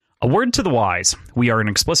A word to the wise. We are an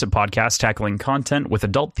explicit podcast tackling content with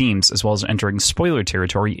adult themes as well as entering spoiler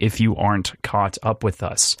territory if you aren't caught up with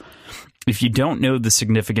us. If you don't know the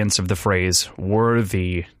significance of the phrase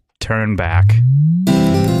worthy, turn back.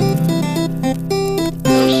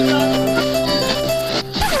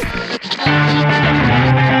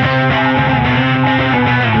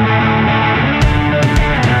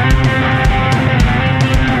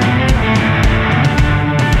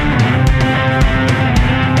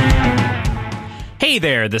 Hey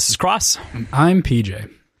there, this is Cross. I'm PJ.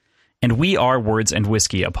 And we are Words and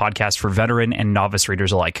Whiskey, a podcast for veteran and novice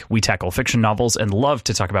readers alike. We tackle fiction novels and love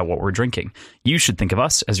to talk about what we're drinking. You should think of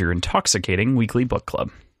us as your intoxicating weekly book club.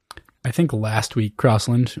 I think last week,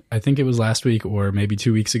 Crossland, I think it was last week or maybe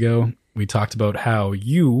 2 weeks ago, we talked about how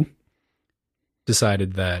you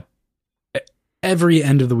decided that every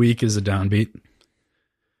end of the week is a downbeat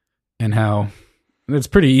and how it's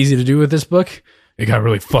pretty easy to do with this book. It got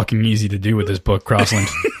really fucking easy to do with this book, Crossland.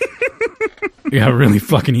 It got really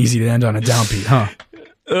fucking easy to end on a downbeat, huh?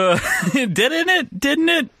 Didn't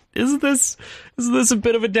it? Isn't this a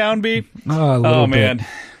bit of a downbeat? Oh, man.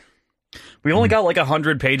 We only got like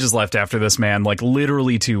 100 pages left after this, man. Like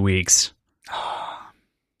literally 2 weeks.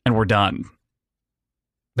 And we're done.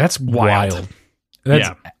 That's wild.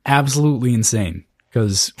 That's absolutely insane.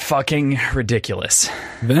 Because fucking ridiculous.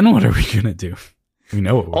 Then what are we going to do? We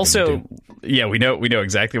know what we're going to do. Yeah, we know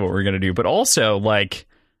exactly what we're going to do. But also, like,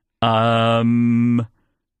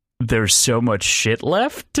 there's so much shit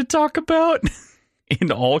left to talk about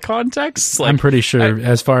in all contexts. Like, I'm pretty sure,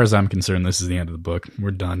 as far as I'm concerned, this is the end of the book. We're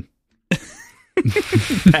done.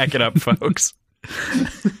 Pack it up, folks.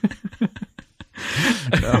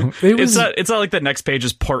 No, it's not like the next page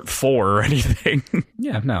is part 4 or anything.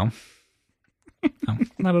 Yeah, no,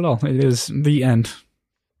 not at all. It is the end.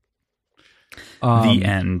 The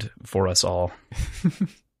end for us all.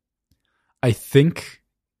 I think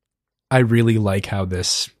I really like how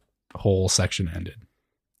this whole section ended.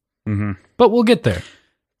 Mm-hmm. But we'll get there.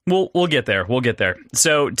 We'll get there. We'll get there.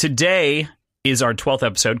 So today is our 12th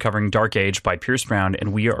episode covering Dark Age by Pierce Brown,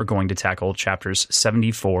 and we are going to tackle chapters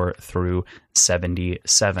 74 through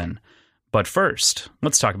 77. But first,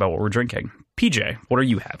 let's talk about what we're drinking. PJ, what are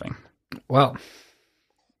you having? Well,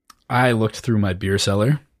 I looked through my beer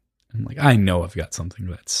cellar. I'm like, I know I've got something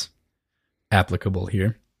that's applicable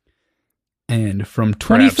here. And from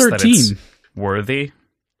 2013, worthy.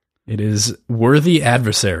 It is Worthy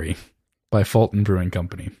Adversary by Fulton Brewing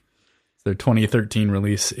Company. It's their 2013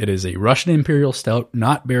 release. It is a Russian Imperial Stout,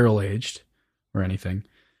 not barrel aged or anything.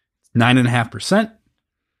 9.5%.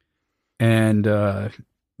 And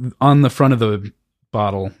on the front of the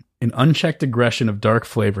bottle, an unchecked aggression of dark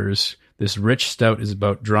flavors. This rich stout is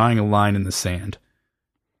about drawing a line in the sand.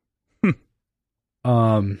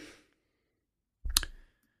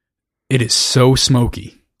 It is so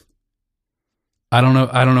smoky. I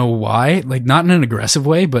don't know why. Like, not in an aggressive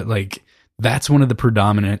way, but like that's one of the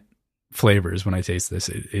predominant flavors when I taste this.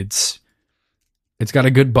 It's got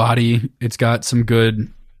a good body. It's got some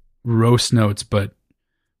good roast notes, but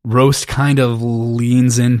roast kind of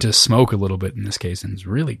leans into smoke a little bit in this case, and it's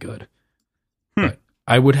really good. But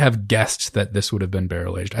I would have guessed that this would have been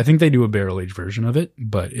barrel aged. I think they do a barrel aged version of it,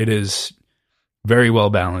 but it is very well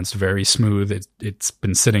balanced, very smooth. It's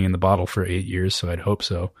been sitting in the bottle for 8 years, so I'd hope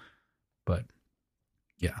so. But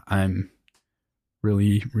yeah, I'm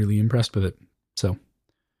really, really impressed with it. So,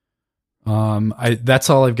 that's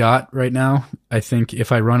all I've got right now. I think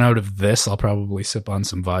if I run out of this, I'll probably sip on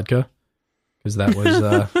some vodka, because that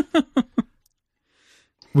was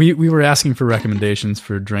we were asking for recommendations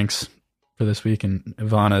for drinks for this week, and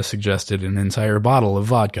Ivana suggested an entire bottle of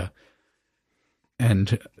vodka.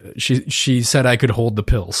 And she said I could hold the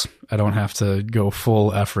pills. I don't have to go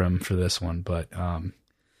full Ephraim for this one, but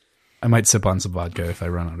I might sip on some vodka if I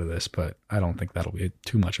run out of this, but I don't think that'll be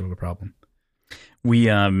too much of a problem. We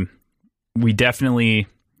definitely,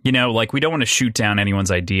 we don't want to shoot down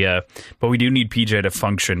anyone's idea, but we do need PJ to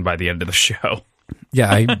function by the end of the show.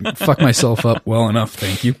 Yeah, I fuck myself up well enough,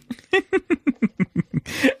 thank you.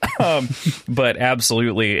 But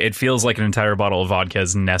absolutely, it feels like an entire bottle of vodka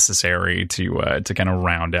is necessary to kind of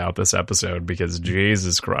round out this episode, because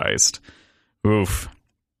Jesus Christ. Oof.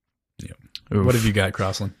 Yeah. Oof. What have you got,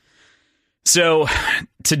 Crossland? So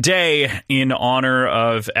today, in honor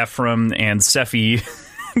of Ephraim and Sephi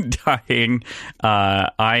dying,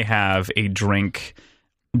 I have a drink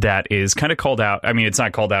that is kind of called out. I mean, it's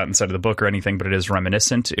not called out inside of the book or anything, but it is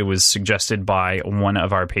reminiscent. It was suggested by one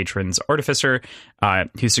of our patrons, Artificer,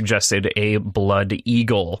 who suggested a Blood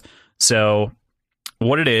Eagle. So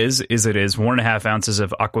what it is it is 1.5 ounces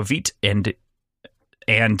of aquavit and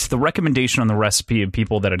And the recommendation on the recipe of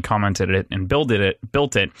people that had commented it and built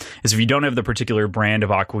it is if you don't have the particular brand of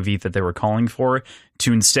aquavit that they were calling for,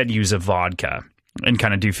 to instead use a vodka and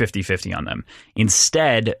kind of do 50-50 on them.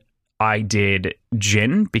 Instead, I did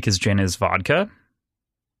gin because gin is vodka.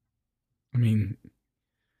 I mean,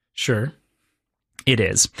 sure. It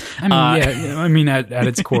is. I mean, yeah. I mean, at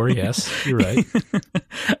its core, yes, you're right.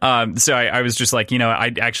 So I was just like,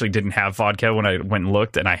 I actually didn't have vodka when I went and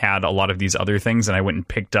looked, and I had a lot of these other things, and I went and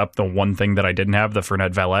picked up the one thing that I didn't have, the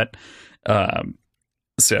Fernet Valette.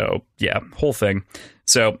 So yeah, whole thing.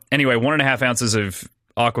 So anyway, 1.5 ounces of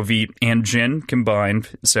aquavit and gin combined,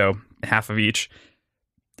 so half of each.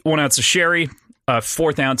 1 ounce of sherry,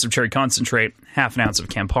 1/4 ounce of cherry concentrate, 1/2 ounce of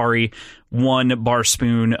Campari, 1 bar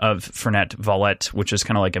spoon of Fernet Valette, which is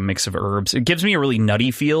kind of like a mix of herbs. It gives me a really nutty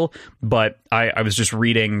feel, but I was just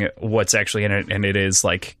reading what's actually in it, and it is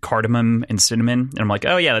like cardamom and cinnamon. And I'm like,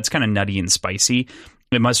 oh yeah, that's kind of nutty and spicy.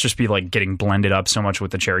 It must just be like getting blended up so much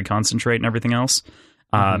with the cherry concentrate and everything else.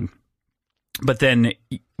 Mm-hmm. But then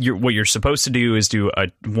what you're supposed to do is do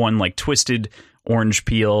one like twisted orange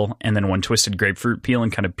peel and then 1 twisted grapefruit peel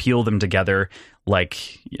and kind of peel them together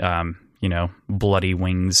like, bloody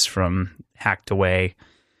wings from hacked away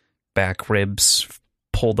back ribs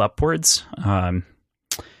pulled upwards.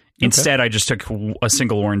 Instead, I just took a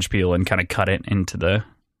single orange peel and kind of cut it into the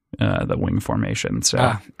wing formation.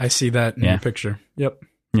 So I see that in your picture. Yep.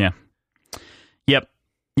 Yeah. Yep.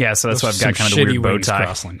 Yeah. So that's why I've got kind of the weird bow tie.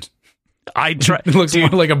 Crossland. I try. It looks more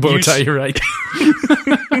like a bow tie. You're right.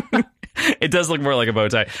 It does look more like a bow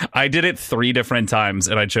tie. I did it 3 different times,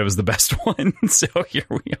 and I chose the best one. So here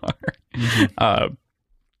we are. Mm-hmm.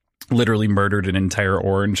 Literally murdered an entire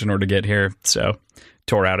orange in order to get here. So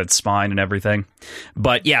tore out its spine and everything.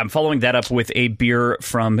 But yeah, I'm following that up with a beer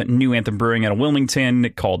from New Anthem Brewing out of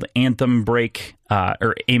Wilmington called Anthem Break,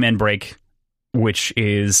 or Amen Break, which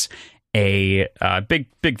is a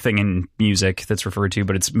big thing in music that's referred to,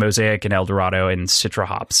 but it's Mosaic and Eldorado and Citra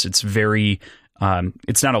hops. It's very,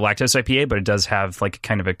 it's not a lactose IPA, but it does have like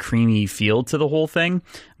kind of a creamy feel to the whole thing.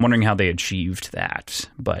 I'm wondering how they achieved that,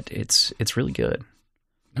 but it's really good.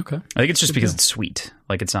 Okay. I think it's just because it's sweet.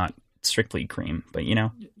 Like it's not strictly cream, but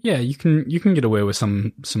Yeah, you can get away with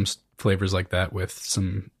some flavors like that with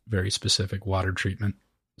some very specific water treatment,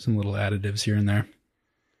 some little additives here and there.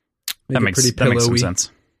 That makes some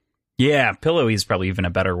sense. Yeah, pillowy is probably even a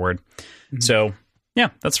better word. Mm-hmm. So, yeah,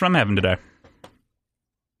 that's what I'm having today.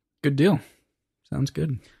 Good deal. Sounds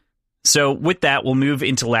good. So, with that, we'll move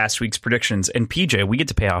into last week's predictions. And PJ, we get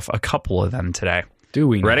to pay off a couple of them today. Do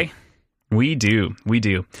we? Ready? We do.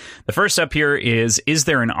 The first up here is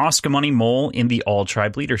there an Oscar Money mole in the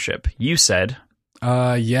all-tribe leadership? You said.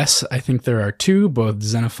 Yes, I think there are 2, both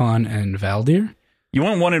Xenophon and Valdir. You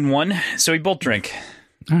want 1 and 1, so we both drink.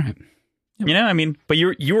 All right. Yep. But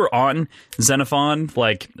you were on Xenophon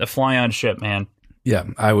like a fly on ship, man. Yeah,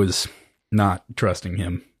 I was not trusting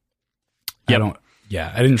him. Yep.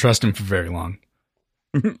 I didn't trust him for very long.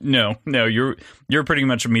 No, you're pretty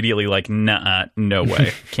much immediately like, nah, no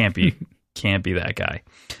way. Can't be that guy.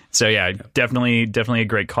 So yeah, definitely a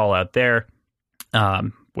great call out there.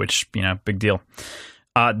 Which, big deal.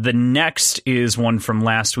 The next is one from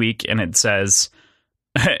last week, and it says,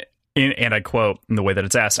 and I quote in the way that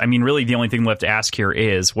it's asked, I mean, really the only thing left to ask here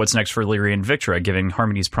is, what's next for Lyria and Victra, giving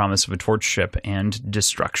Harmony's promise of a torch ship and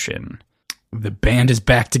destruction? The band is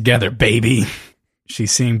back together, baby.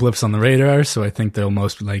 She's seeing blips on the radar, so I think they'll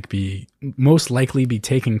most likely be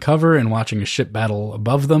taking cover and watching a ship battle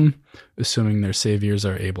above them, assuming their saviors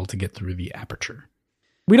are able to get through the aperture.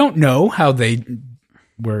 We don't know how they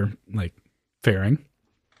were faring,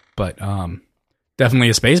 but definitely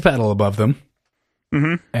a space battle above them.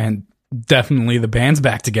 Mm-hmm. And definitely the band's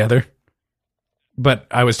back together. But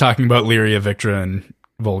I was talking about Lyria, Victra, and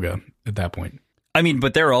Volga at that point. I mean,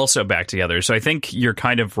 but they're also back together. So I think you're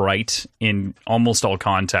kind of right in almost all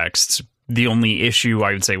contexts. The only issue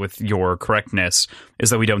I would say with your correctness is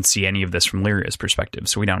that we don't see any of this from Lyria's perspective.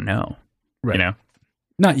 So we don't know. Right.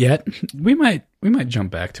 Not yet. We might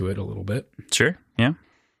jump back to it a little bit. Sure. Yeah.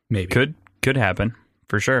 Maybe. Could happen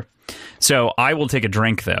for sure. So I will take a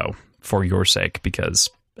drink though, for your sake, because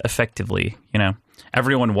effectively,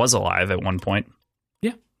 everyone was alive at one point.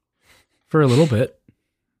 Yeah. For a little bit.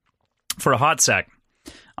 For a hot sec.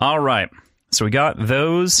 All right. So we got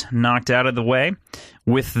those knocked out of the way.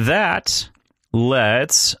 With that,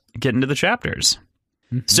 let's get into the chapters.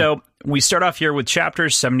 Mm-hmm. So we start off here with chapter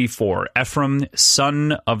 74, Ephraim,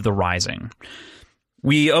 Son of the Rising.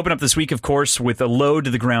 We open up this week, of course, with a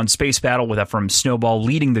low-to-the-ground space battle with Ephraim Snowball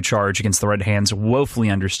leading the charge against the Red Hand's woefully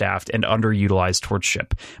understaffed and underutilized torch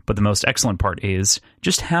ship. But the most excellent part is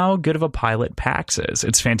just how good of a pilot Pax is.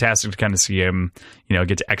 It's fantastic to kind of see him,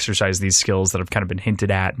 get to exercise these skills that have kind of been hinted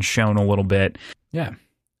at and shown a little bit. Yeah.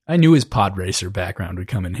 I knew his pod racer background would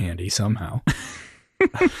come in handy somehow.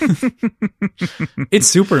 It's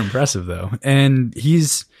super impressive, though. And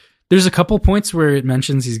there's a couple points where it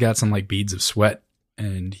mentions he's got some like beads of sweat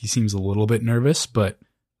and he seems a little bit nervous, but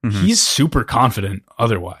he's super confident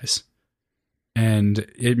otherwise. And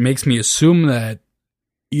it makes me assume that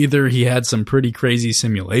either he had some pretty crazy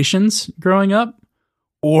simulations growing up,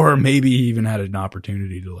 or maybe he even had an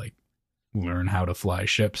opportunity to like learn how to fly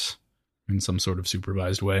ships in some sort of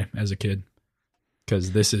supervised way as a kid.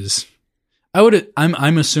 Because this is,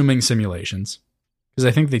 I'm assuming simulations, because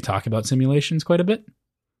I think they talk about simulations quite a bit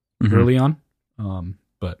early on.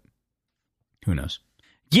 But who knows?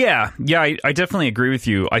 Yeah, I definitely agree with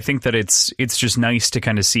you. I think that it's just nice to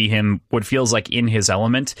kind of see him what feels like in his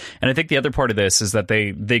element. And I think the other part of this is that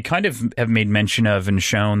they kind of have made mention of and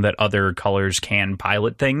shown that other colors can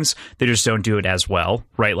pilot things. They just don't do it as well,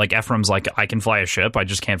 right? Like Ephraim's like, I can fly a ship, I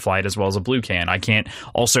just can't fly it as well as a blue can. I can't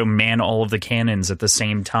also man all of the cannons at the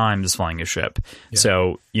same time as flying a ship. Yeah.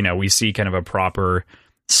 So, we see kind of a proper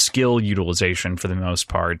skill utilization for the most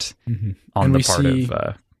part on the part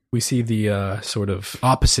of... We see the sort of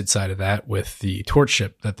opposite side of that with the torch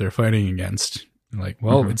ship that they're fighting against. Like,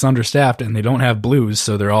 well, it's understaffed and they don't have blues,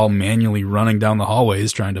 so they're all manually running down the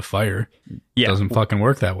hallways trying to fire. Yeah. Doesn't fucking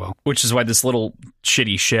work that well. Which is why this little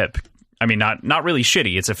shitty ship, I mean, not really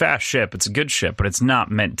shitty. It's a fast ship. It's a good ship, but it's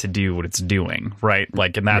not meant to do what it's doing, right?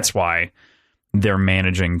 Like, and that's why they're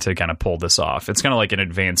managing to kind of pull this off. It's kind of like an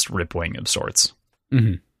advanced Ripwing of sorts.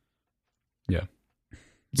 Mm-hmm. Yeah.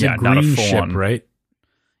 It's a green not a full ship, on, right?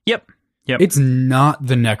 Yep. It's not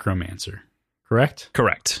the Necromancer, correct?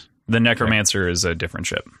 Correct. The Necromancer is a different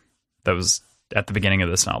ship. That was at the beginning of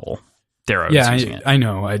this novel. Darrow was using it. I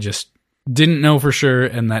know. I just didn't know for sure,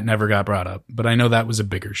 and that never got brought up. But I know that was a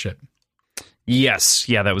bigger ship. Yes.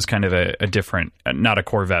 Yeah, that was kind of a different, not a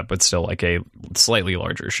Corvette, but still like a slightly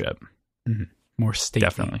larger ship. Mm-hmm. More stately.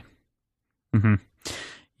 Definitely. Mm-hmm.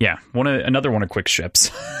 Yeah. Another one of Quick's ships.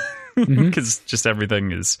 Because just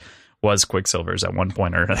everything was Quicksilver's at one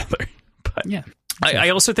point or another. But yeah, I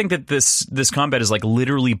also think that this combat is like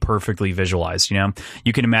literally perfectly visualized.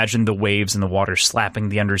 You can imagine the waves in the water slapping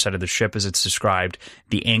the underside of the ship as it's described,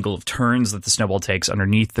 the angle of turns that the Snowball takes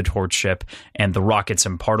underneath the torch ship, and the rockets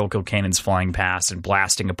and particle cannons flying past and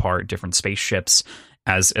blasting apart different spaceships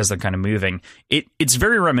as they're kind of moving. It's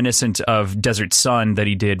very reminiscent of Desert Sun that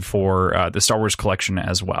he did for the Star Wars collection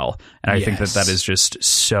as well. And I think that is just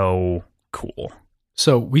so cool.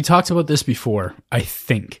 So we talked about this before, I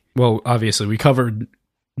think. Well, obviously, we covered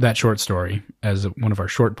that short story as one of our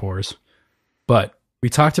short pours. But we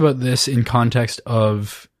talked about this in context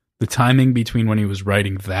of the timing between when he was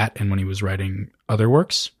writing that and when he was writing other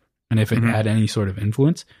works, and if it had any sort of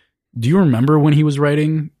influence. Do you remember when he was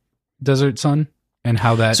writing Desert Sun and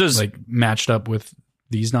how that matched up with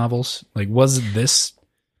these novels? Like, was this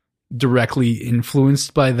directly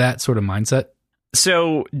influenced by that sort of mindset?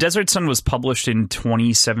 So Desert Sun was published in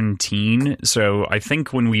 2017. So I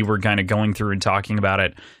think when we were kind of going through and talking about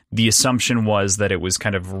it, the assumption was that it was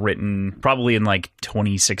kind of written probably in like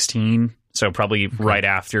 2016. So probably right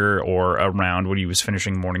after or around when he was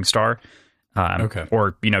finishing Morningstar.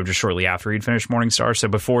 Or, just shortly after he'd finished Morningstar. So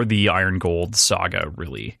before the Iron Gold saga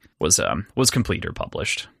really was complete or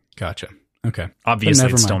published. Gotcha. Okay.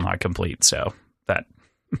 Obviously it's still not complete. So that,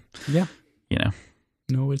 yeah,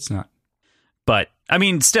 no, it's not. But I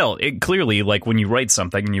mean, still, it clearly, like when you write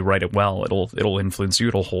something and you write it well, it'll influence you.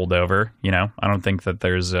 It'll hold over. I don't think that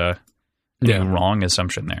there's a wrong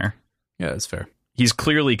assumption there. Yeah, that's fair. He's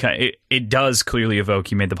clearly it does clearly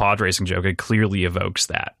evoke. You made the pod racing joke. It clearly evokes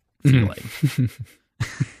that feeling.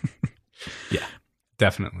 Yeah,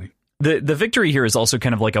 definitely. The victory here is also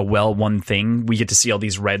kind of like a well-won thing. We get to see all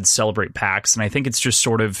these Reds celebrate Pax, and I think it's just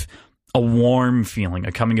sort of a warm feeling,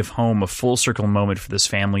 a coming of home, a full circle moment for this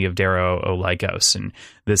family of Darrow Olycos, and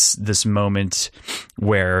this moment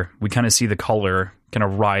where we kind of see the color kind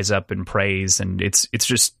of rise up in praise, and it's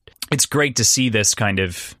great to see this kind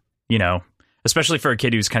of, especially for a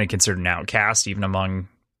kid who's kind of considered an outcast, even among,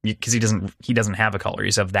 because he doesn't have a color,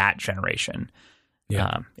 he's of that generation.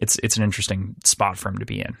 Yeah, it's an interesting spot for him to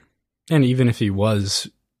be in, and even if he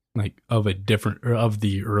was like of a different or of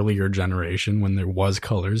the earlier generation when there was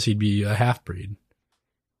colors, he'd be a half-breed.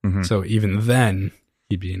 So even then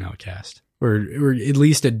he'd be an outcast or at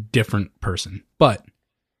least a different person. But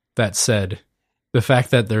that said, the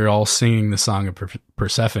fact that they're all singing the song of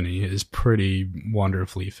Persephone is pretty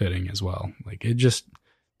wonderfully fitting as well. Like,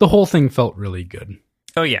 the whole thing felt really good.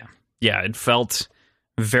 Oh yeah. Yeah, it felt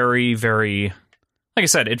very, very, like I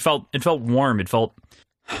said, it felt warm. It felt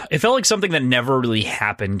like something that never really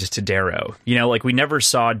happened to Darrow. You know, like we never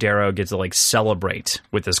saw Darrow get to like celebrate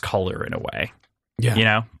with his color in a way. Yeah. You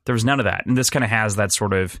know, there was none of that. And this kind of has that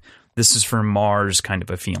sort of, this is for Mars kind of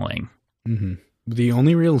a feeling. Mm-hmm. The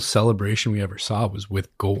only real celebration we ever saw was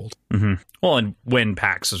with gold. Mm-hmm. Well, and when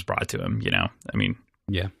Pax was brought to him, you know, I mean,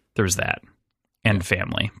 yeah, there was that. And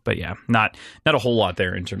family, but yeah, not a whole lot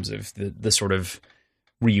there in terms of the sort of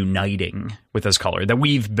reuniting with his color that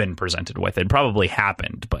we've been presented with. It probably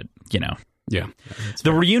happened, but you know, yeah.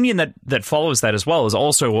 The reunion that follows that as well is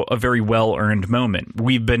also a very well earned moment.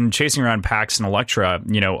 We've been chasing around Pax and Elektra,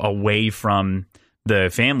 you know, away from the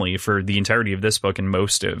family for the entirety of this book and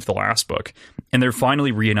most of the last book, and they're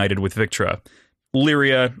finally reunited with Victra.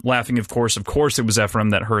 Lyria laughing, of course it was Ephraim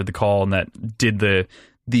that heard the call and that did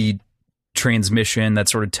the transmission. That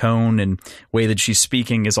sort of tone and way that she's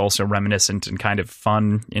speaking is also reminiscent and kind of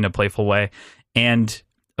fun in a playful way. And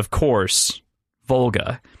of course,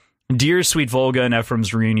 Volga, dear sweet Volga, and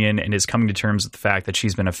Ephraim's reunion, and is coming to terms with the fact that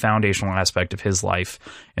she's been a foundational aspect of his life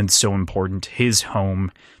and so important, his home.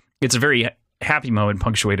 It's a very happy moment,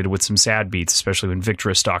 punctuated with some sad beats, especially when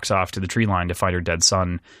Victra stalks off to the tree line to find her dead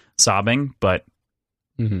son sobbing. But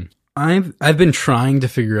I've been trying to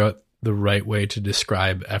figure out the right way to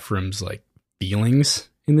describe Ephraim's like feelings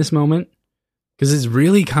in this moment, because it's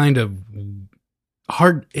really kind of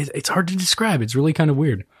hard. It's hard to describe. It's really kind of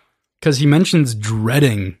weird because he mentions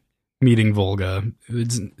dreading meeting Volga.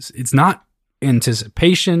 It's not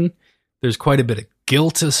anticipation. There's quite a bit of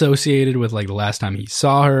guilt associated with like the last time he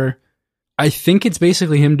saw her. I think it's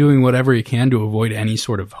basically him doing whatever he can to avoid any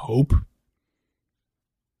sort of hope,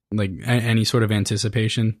 like any sort of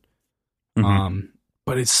anticipation.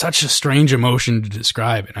 But it's such a strange emotion to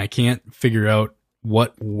describe, and I can't figure out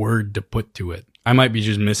what word to put to it. I might be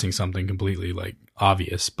just missing something completely like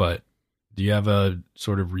obvious, but do you have a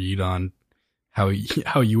sort of read on how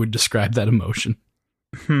you would describe that emotion?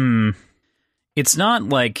 It's not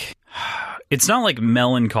like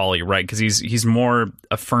melancholy, right? Because he's more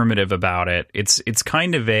affirmative about it. It's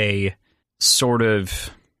kind of a sort of,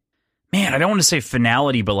 man, I don't want to say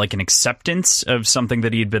finality, but like an acceptance of something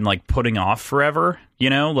that he had been like putting off forever, you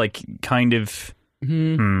know, like kind of. I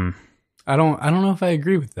don't know if I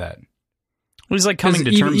agree with that. Well, he's like coming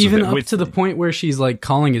to terms even with it, up to the point where she's like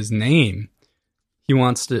calling his name. He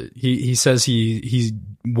wants to. He says he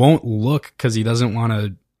won't look because he doesn't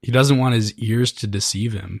want his ears to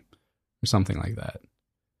deceive him or something like that.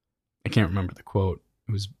 I can't remember the quote.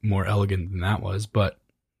 It was more elegant than that was, but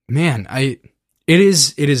man, It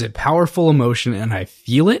is a powerful emotion, and I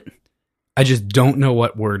feel it. I just don't know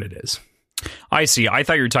what word it is. I see. I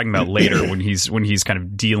thought you were talking about later when he's kind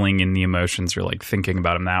of dealing in the emotions, or like thinking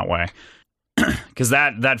about him that way, because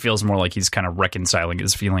that feels more like he's kind of reconciling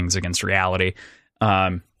his feelings against reality,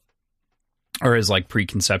 or his like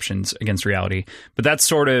preconceptions against reality. But that's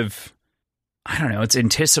sort of, I don't know. It's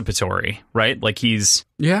anticipatory, right? Like it's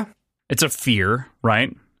a fear,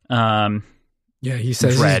 right? Yeah, he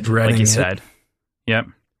says he's dreading like he it. said. Yep.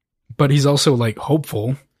 But he's also like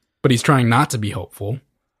hopeful, but he's trying not to be hopeful.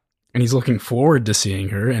 And he's looking forward to seeing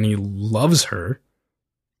her, and he loves her,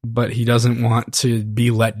 but he doesn't want to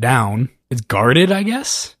be let down. It's guarded, I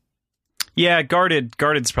guess? Yeah,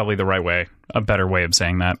 guarded's probably the right way, a better way of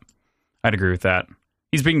saying that. I'd agree with that.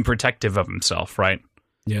 He's being protective of himself, right?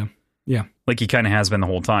 Yeah. Like he kind of has been the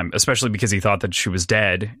whole time, especially because he thought that she was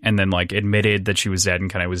dead, and then like admitted that she was dead and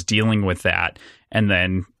kind of was dealing with that. And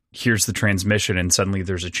then here's the transmission, and suddenly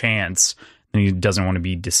there's a chance, and he doesn't want to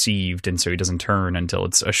be deceived, and so he doesn't turn until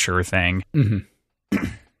it's a sure thing.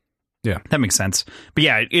 Yeah, that makes sense. But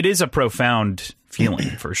yeah, it is a profound feeling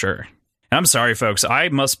for sure. And I'm sorry, folks, I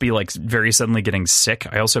must be like very suddenly getting sick.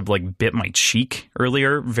 I also like bit my cheek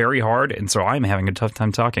earlier very hard, and so I'm having a tough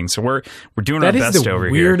time talking. So we're doing our best over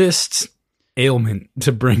here. That is the weirdest ailment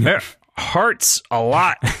to bring up. It hurts a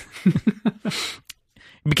lot.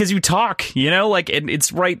 Because you talk, you know, like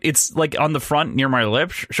it's right. It's like on the front near my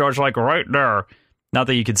lips. So it's like right there. Not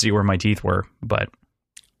that you could see where my teeth were, but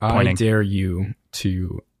pointing. I dare you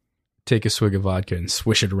to take a swig of vodka and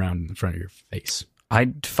swish it around in front of your face.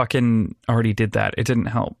 I fucking already did that. It didn't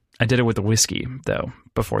help. I did it with the whiskey, though,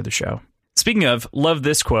 before the show. Speaking of, love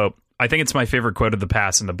this quote. I think it's my favorite quote of the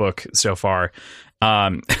past in the book so far.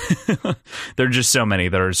 There are just so many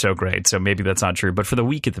that are so great, so maybe that's not true. But for the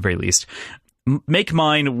week, at the very least, make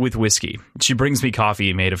mine with whiskey. She brings me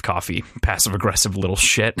coffee made of coffee. Passive-aggressive little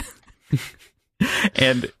shit.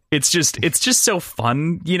 And it's just so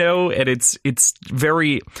fun, you know, and it's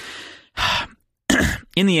very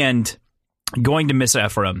in the end going to miss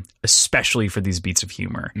Ephraim, especially for these beats of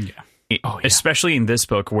humor. Yeah. Especially in this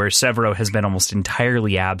book where Severo has been almost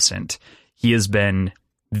entirely absent. He has been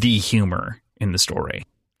the humor in the story.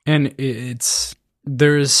 And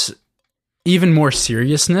there's even more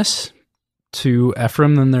seriousness to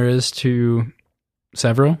Ephraim than there is to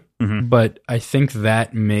Severo. Mm-hmm. But I think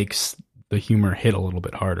that makes the humor hit a little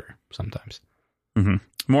bit harder sometimes. Mm-hmm.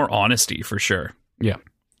 More honesty for sure. Yeah.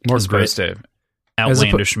 More as opposed to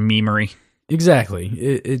outlandish memery. Exactly.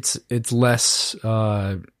 It's less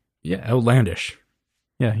outlandish.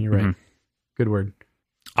 Yeah, you're right. Mm-hmm. Good word.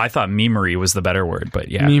 I thought memery was the better word, but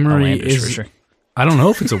yeah, memery outlandish is. For sure. I don't know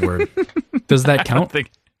if it's a word. Does that count?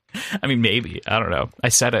 I mean, maybe. I don't know. I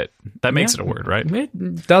said it. That makes it a word, right?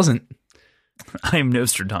 It doesn't. I am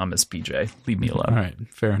Nostradamus, PJ. Leave me alone. All right,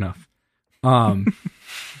 fair enough.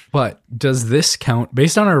 But does this count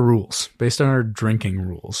based on our rules, based on our drinking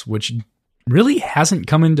rules, which really hasn't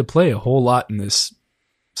come into play a whole lot in this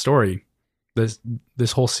story,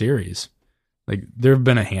 this whole series? Like there have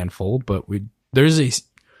been a handful, but there's a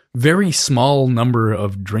very small number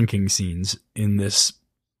of drinking scenes in this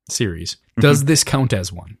series. Does this count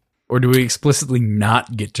as one? Or do we explicitly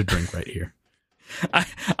not get to drink right here?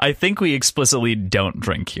 I think we explicitly don't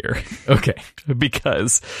drink here. Okay.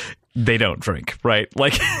 Because they don't drink, right?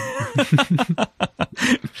 Like,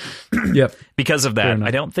 yep. Because of that,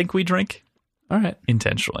 I don't think we drink. All right.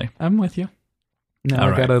 Intentionally. I'm with you.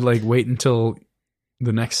 Now I gotta wait until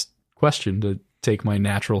the next question to take my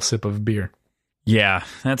natural sip of beer. Yeah,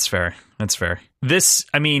 that's fair. That's fair. This,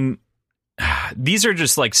 I mean, these are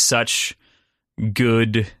just like such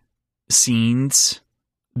good scenes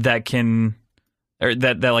that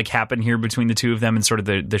like happen here between the two of them, and sort of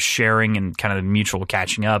the sharing and kind of the mutual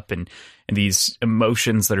catching up and these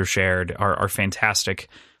emotions that are shared are fantastic.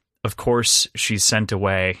 Of course, she's sent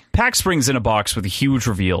away. Pax brings in a box with a huge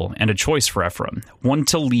reveal and a choice for Ephraim. One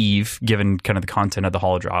to leave, given kind of the content of the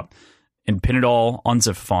holodrop, and pin it all on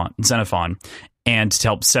Xenophon, and to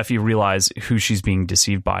help Sephi realize who she's being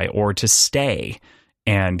deceived by, or to stay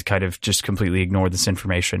and kind of just completely ignore this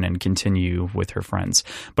information and continue with her friends.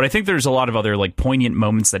 But I think there's a lot of other like poignant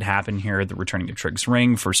moments that happen here. The returning of Trigg's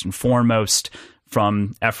ring, first and foremost,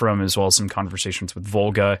 from Ephraim, as well as some conversations with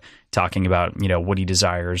Volga, talking about, you know, what he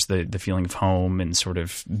desires, the feeling of home, and sort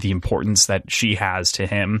of the importance that she has to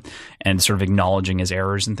him, and sort of acknowledging his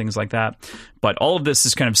errors and things like that. But all of this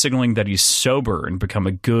is kind of signaling that he's sober and become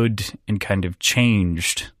a good and kind of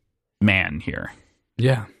changed man here.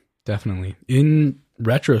 Yeah, definitely. In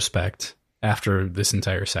retrospect, after this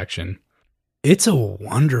entire section, it's a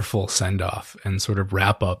wonderful send-off and sort of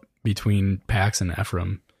wrap-up between Pax and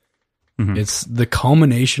Ephraim. Mm-hmm. It's the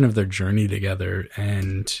culmination of their journey together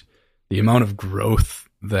and the amount of growth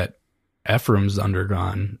that Ephraim's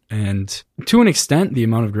undergone, and to an extent, the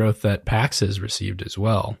amount of growth that Pax has received as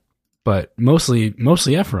well. But mostly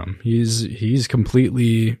Ephraim. He's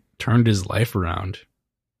completely turned his life around,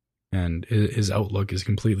 and his outlook is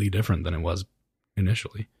completely different than it was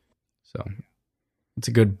initially. So it's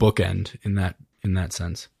a good bookend in that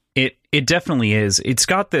sense. It definitely is. It's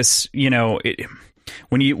got this, you know,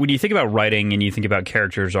 when you think about writing and you think about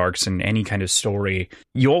characters' arcs in any kind of story,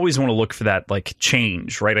 you always want to look for that like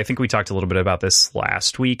change, right? I think we talked a little bit about this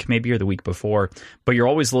last week, maybe, or the week before, but you're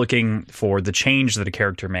always looking for the change that a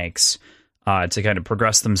character makes to kind of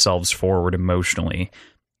progress themselves forward emotionally.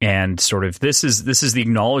 And sort of this is the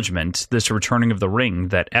acknowledgement, this returning of the ring,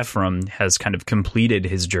 that Ephraim has kind of completed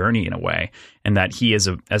his journey in a way, and that he as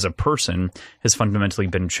a person has fundamentally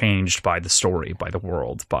been changed by the story, by the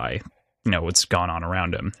world, by, you know, what's gone on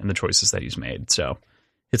around him and the choices that he's made. So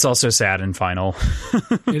it's also sad and final.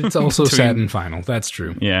 It's also sad and final. That's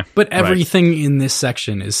true. Yeah. But everything in this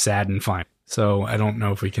section is sad and final. So I don't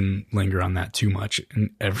know if we can linger on that too much in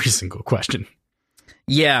every single question.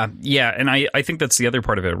 Yeah, and I think that's the other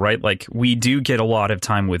part of it, right? Like, we do get a lot of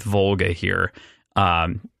time with Volga here.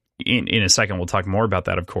 In a second, we'll talk more about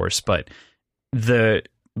that, of course, but the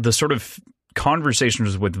sort of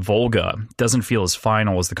conversations with Volga doesn't feel as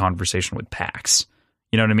final as the conversation with Pax.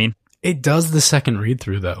 You know what I mean? It does the second read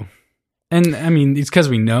through, though. And I mean, it's because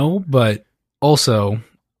we know, but also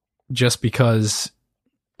just because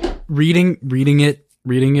reading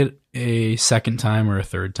it a second time or a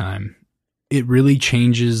third time, it really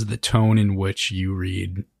changes the tone in which you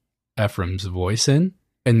read Ephraim's voice in,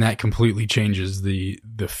 and that completely changes the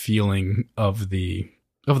feeling of the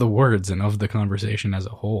of the words and of the conversation as a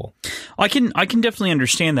whole. I can definitely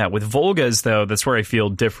understand that. With Volga's, though, that's where I feel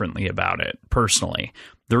differently about it, personally.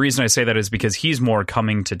 The reason I say that is because he's more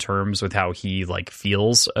coming to terms with how he like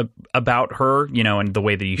feels about her, you know, and the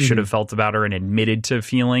way that he should have felt about her and admitted to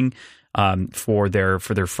feeling for their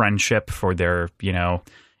friendship, for their, you know,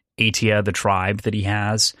 Atia, the tribe that he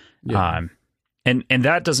has. Yeah. And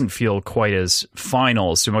that doesn't feel quite as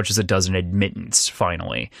final so much as it does an admittance,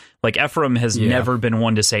 finally. Like, Ephraim has never been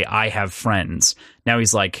one to say, I have friends. Now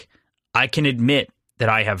he's like, I can admit that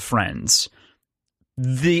I have friends.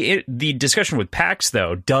 The discussion with Pax,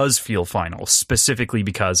 though, does feel final, specifically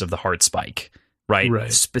because of the heart spike,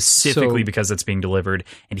 right? Specifically because it's being delivered,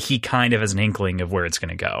 and he kind of has an inkling of where it's going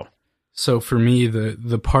to go. So for me,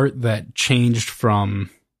 the part that changed from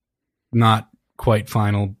not quite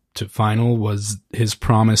final to final was his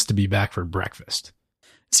promise to be back for breakfast.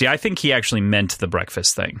 See, I think he actually meant the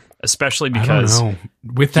breakfast thing, especially because I don't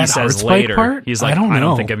know. With that he says heart later, part, he's like, I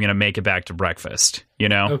don't think I'm going to make it back to breakfast, you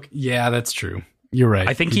know? Okay, yeah, that's true. You're right.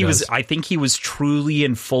 I think I think he was truly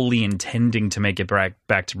and fully intending to make it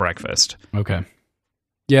back to breakfast. Okay.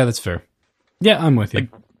 Yeah, that's fair. Yeah, I'm with you. Like,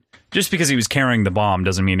 just because he was carrying the bomb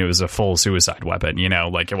doesn't mean it was a full suicide weapon, you know?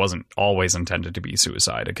 Like, it wasn't always intended to be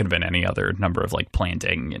suicide. It could have been any other number of, like,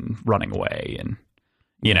 planting and running away and,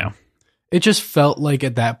 you know. It just felt like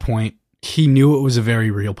at that point, he knew it was a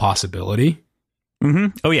very real possibility.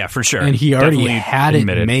 Mm-hmm. Oh, yeah, for sure. And he already Definitely had it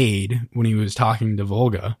admitted. made when he was talking to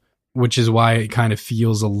Volga, which is why it kind of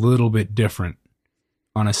feels a little bit different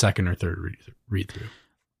on a second or third read-through.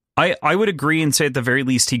 I would agree and say at the very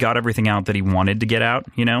least he got everything out that he wanted to get out,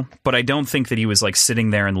 you know? But I don't think that he was, like,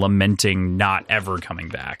 sitting there and lamenting not ever coming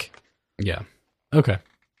back. Yeah. Okay.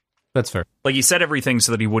 That's fair. Like, he said everything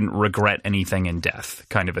so that he wouldn't regret anything in death,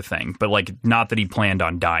 kind of a thing. But, like, not that he planned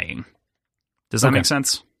on dying. Does that make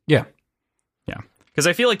sense? Yeah. Yeah. Because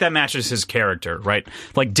I feel like that matches his character, right?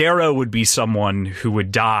 Like, Darrow would be someone who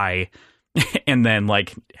would die and then,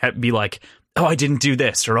 like, be like, oh, I didn't do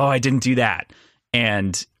this, or oh, I didn't do that.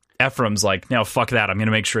 And Ephraim's like, no, fuck that. I'm going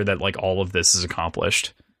to make sure that, like, all of this is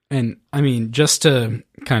accomplished. And, I mean, just to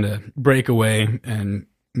kind of break away and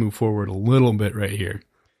move forward a little bit right here,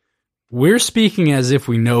 we're speaking as if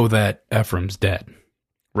we know that Ephraim's dead.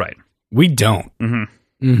 Right. We don't.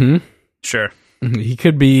 Mm-hmm. Mm-hmm. Sure. He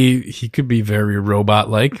could be very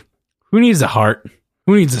robot-like. Who needs a heart?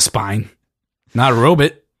 Who needs a spine? Not a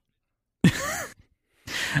robot.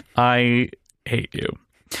 I hate you.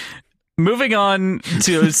 Moving on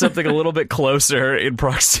to something a little bit closer in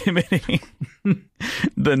proximity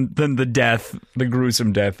than the death, the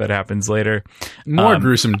gruesome death that happens later. More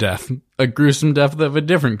gruesome death. A gruesome death of a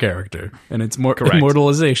different character. And it's more Correct.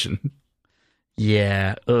 immortalization.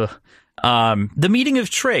 Yeah. Ugh. The meeting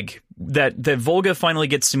of Trig, that Volga finally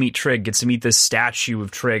gets to meet Trig, gets to meet this statue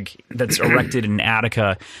of Trig that's erected in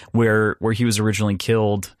Attica where he was originally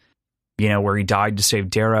killed, you know, where he died to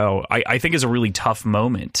save Darrow, I think is a really tough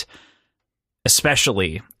moment.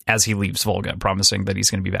 Especially as he leaves Volga, promising that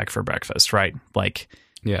he's going to be back for breakfast, right? Like,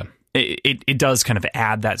 yeah, it does kind of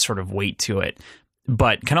add that sort of weight to it.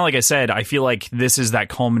 But kind of like I said, I feel like this is that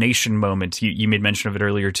culmination moment. You made mention of it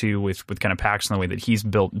earlier too, with kind of Pax and the way that he's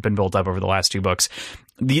been built up over the last two books.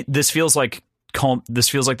 This feels like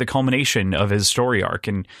the culmination of his story arc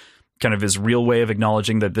and kind of his real way of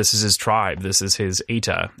acknowledging that this is his tribe, this is his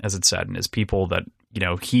Eta, as it said, and his people that, you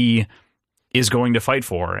know, he is going to fight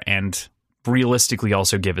for and realistically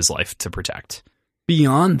also give his life to protect.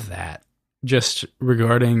 Beyond that, just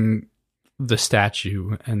regarding the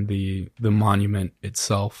statue and the monument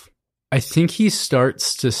itself, I think he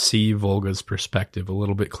starts to see Volga's perspective a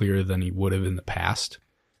little bit clearer than he would have in the past.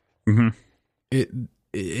 Mm-hmm.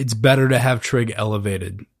 It's better to have Trig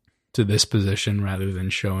elevated to this position rather than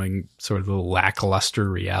showing sort of the lackluster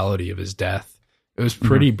reality of his death. It was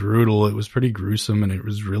pretty brutal, it was pretty gruesome, and it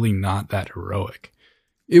was really not that heroic.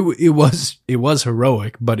 It was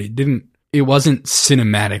heroic, but it wasn't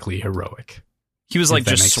cinematically heroic. He was like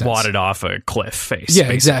just swatted off a cliff face. Yeah,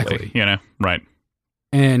 exactly. You know, right.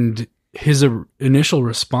 And his initial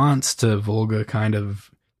response to Volga kind of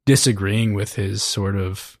disagreeing with his sort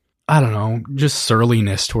of, I don't know, just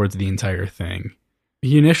surliness towards the entire thing.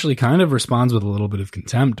 He initially kind of responds with a little bit of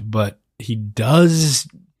contempt, but he does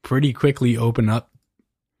pretty quickly open up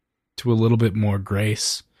to a little bit more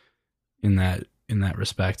grace in that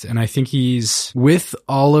respect. And I think he's, with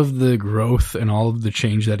all of the growth and all of the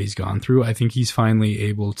change that he's gone through, I think he's finally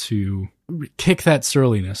able to kick that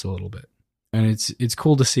surliness a little bit. And it's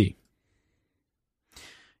cool to see.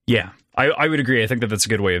 Yeah, I would agree. I think that's a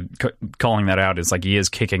good way of calling that out. Is like he is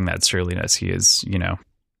kicking that surliness. He is, you know,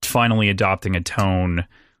 finally adopting a tone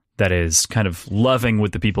that is kind of loving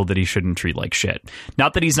with the people that he shouldn't treat like shit.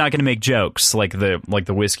 Not that he's not going to make jokes like the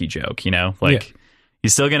whiskey joke, you know, like Yeah.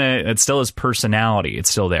 he's still it's still his personality. It's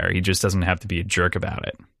still there. He just doesn't have to be a jerk about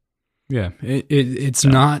it. Yeah, it's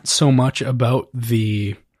not so much about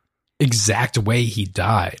the exact way he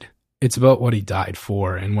died. It's about what he died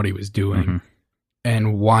for and what he was doing, Mm-hmm.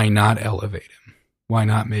 and why not elevate him? Why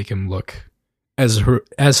not make him look as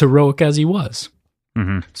heroic as he was?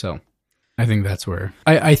 Mm-hmm. So I think that's where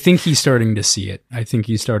I think he's starting to see it. I think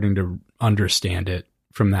he's starting to understand it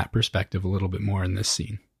from that perspective a little bit more in this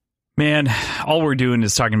scene. Man, all we're doing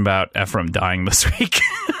is talking about Ephraim dying this week.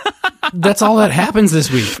 That's all that happens this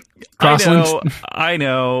week. Crosslinks. I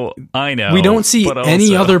know. We don't see but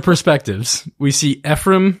any also- other perspectives. We see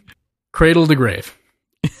Ephraim cradle to grave.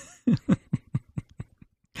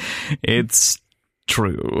 It's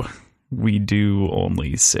true. We do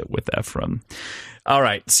only sit with Ephraim. All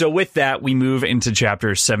right. So with that, we move into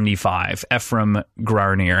chapter 75, Ephraim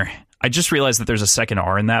Granir. I just realized that there's a second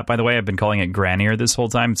R in that, by the way. I've been calling it Granir this whole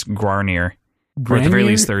time. It's Granir. Or at the very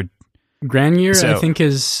least, third. Granir, So- I think,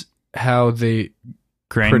 is how they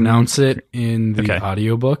Gran- pronounce it in the Okay.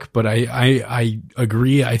 audiobook, but I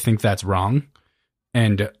agree. I think that's wrong.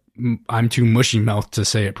 And I'm too mushy mouthed to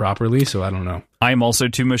say it properly, so I don't know. I'm also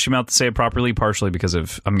too mushy mouth to say it properly, partially because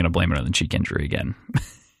of I'm going to blame it on the cheek injury again.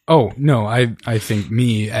 Oh, no, I think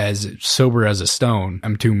me, as sober as a stone,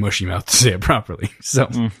 I'm too mushy mouthed to say it properly. So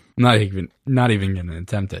I'm not even going to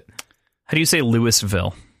attempt it. How do you say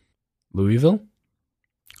Louisville? Louisville?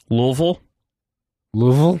 Louisville?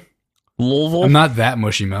 Louisville? Louisville? I'm not that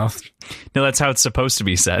mushy mouthed. No, that's how it's supposed to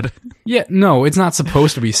be said. Yeah, no, it's not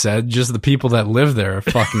supposed to be said. Just the people that live there are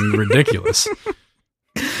fucking ridiculous.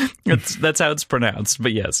 That's how it's pronounced.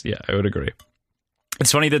 But yes, yeah, I would agree.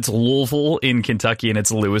 It's funny that it's Louisville in Kentucky and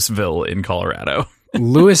it's Louisville in Colorado.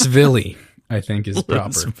 Louisville, I think, is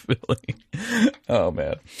proper. Louisville. Oh,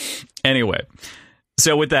 man. Anyway,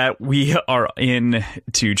 so with that, we are in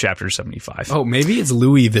to chapter 75. Oh, maybe it's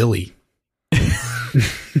Louisville.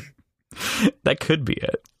 That could be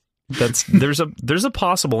it. There's a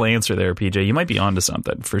possible answer there, PJ. You might be onto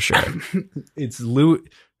something for sure. It's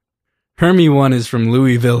Hermie one is from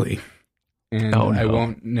Louisville, and Oh, no. I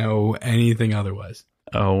won't know anything otherwise.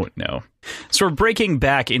 Oh, no. So we're breaking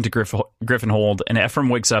back into Griffinhold, and Ephraim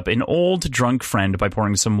wakes up an old drunk friend by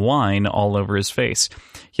pouring some wine all over his face.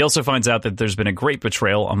 He also finds out that there's been a great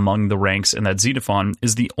betrayal among the ranks, and that Xenophon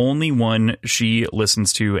is the only one she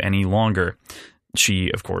listens to any longer.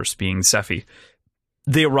 She, of course, being Sephi.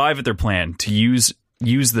 They arrive at their plan to use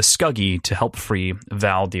the Scuggy to help free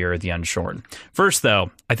Valdir the Unshorn. First,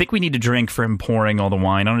 though, I think we need a drink for him pouring all the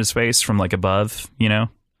wine on his face from, like, above, you know?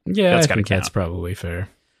 Yeah, That's I gotta think that's count. probably fair.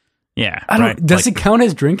 Yeah. I don't. right? Does Like, it count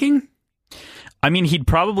as drinking? I mean, he'd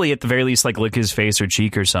probably, at the very least, like, lick his face or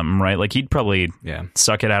cheek or something, right? Like, he'd probably Yeah.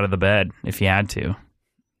 suck it out of the bed if he had to.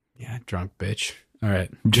 Yeah, drunk bitch. All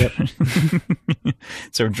right.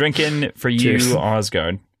 So drinking for you, Cheers.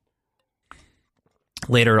 Osgard.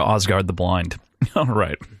 Later, Osgard the Blind. All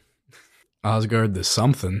right. Osgard the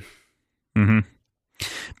something. Mm-hmm.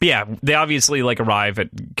 But yeah, they obviously like arrive at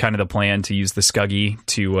kind of the plan to use the Scuggy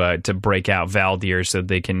to break out Valdir so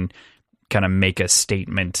they can kind of make a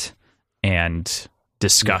statement and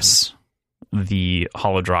discuss the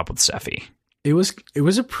holodrop with Sephi. It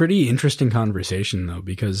was a pretty interesting conversation though,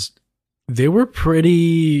 because they were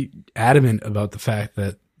pretty adamant about the fact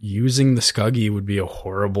that using the Scuggy would be a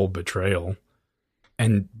horrible betrayal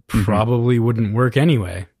and probably wouldn't work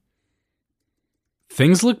anyway.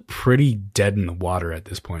 Things look pretty dead in the water at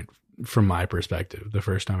this point, from my perspective, the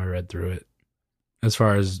first time I read through it. As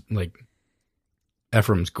far as, like,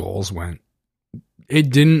 Ephraim's goals went. It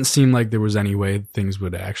didn't seem like there was any way things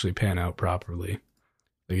would actually pan out properly.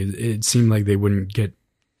 Like, it seemed like they wouldn't get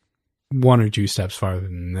one or two steps farther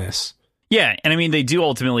than this. Yeah, and I mean, they do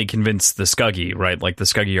ultimately convince the Scuggy, right? Like, the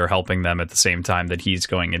Scuggy are helping them at the same time that he's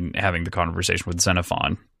going and having the conversation with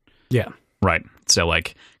Xenophon. Yeah. Right. So,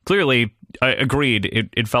 like, clearly, I agreed.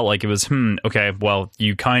 It felt like it was, okay, well,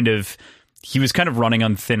 he was kind of running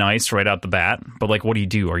on thin ice right out the bat. But, like, what do you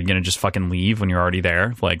do? Are you going to just fucking leave when you're already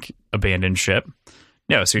there? Like, abandon ship?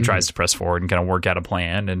 No, so he tries to press forward and kind of work out a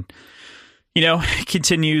plan and, you know,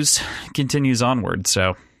 continues onward.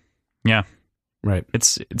 So, yeah. Right.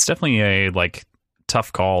 It's definitely a, like,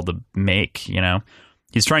 tough call to make, you know?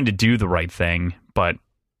 He's trying to do the right thing, but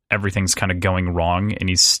everything's kind of going wrong, and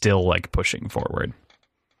he's still, like, pushing forward.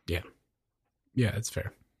 Yeah. Yeah, it's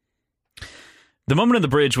fair. The moment on the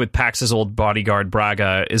bridge with Pax's old bodyguard,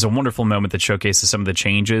 Braga, is a wonderful moment that showcases some of the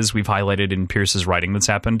changes we've highlighted in Pierce's writing that's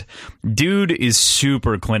happened. Dude is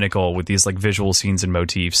super clinical with these like visual scenes and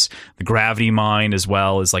motifs. The gravity mine as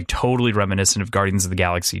well is like totally reminiscent of Guardians of the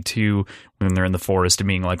Galaxy 2 when they're in the forest and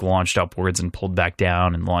being like launched upwards and pulled back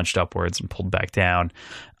down and launched upwards and pulled back down.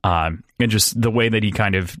 And just the way that he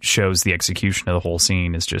kind of shows the execution of the whole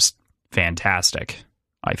scene is just fantastic,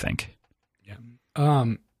 I think. Yeah.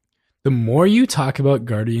 The more you talk about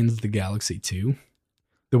Guardians of the Galaxy 2,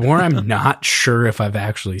 the more I'm not sure if I've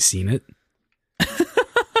actually seen it.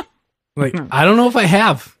 Like, I don't know if I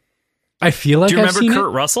have. I feel like I've seen it. Do you remember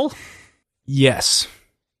Kurt Russell? Yes.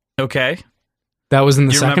 Okay. That was in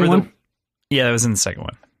the second one? Yeah, that was in the second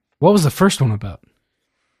one. What was the first one about?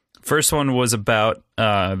 First one was about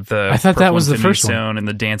the I thought that was the first one. Zone and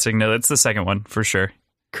the dancing. No, that's the second one for sure.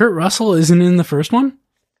 Kurt Russell isn't in the first one?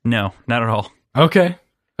 No, not at all. Okay.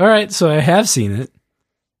 All right, so I have seen it.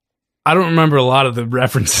 I don't remember a lot of the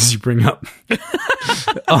references you bring up.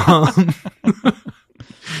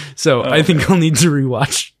 So I think I'll need to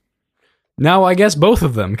rewatch. Now, I guess both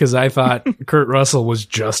of them, because I thought Kurt Russell was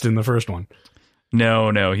just in the first one.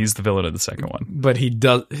 No, he's the villain of the second one. But he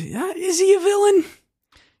does... Is he a villain?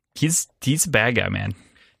 He's a bad guy, man.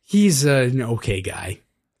 He's an okay guy.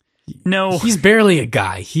 No. He's barely a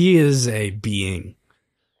guy. He is a being.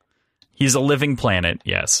 He's a living planet,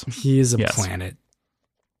 yes. He is a planet.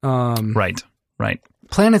 Right.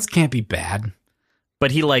 Planets can't be bad.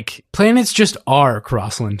 But he like... Planets just are,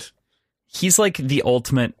 Crossland. He's like the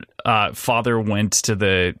ultimate father went to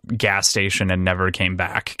the gas station and never came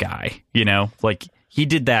back guy, you know? Like, he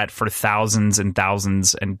did that for thousands and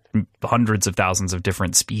thousands and hundreds of thousands of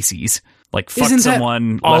different species. Like, fucked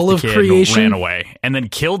someone, all left of the kid, creation? ran away, and then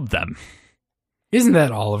killed them. Isn't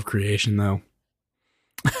that all of creation, though?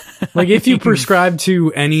 Like, if you prescribe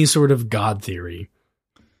to any sort of god theory,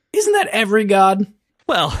 isn't that every god?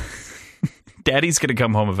 Well, Daddy's going to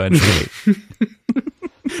come home eventually.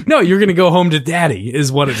 No, you're going to go home to Daddy,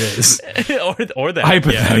 is what it is. or that.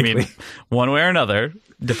 Hypothetically. Yeah, I mean, one way or another,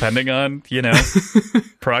 depending on,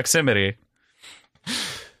 proximity.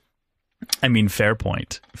 I mean, fair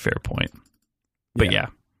point. But yeah.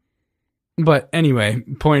 But anyway,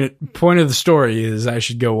 point of the story is I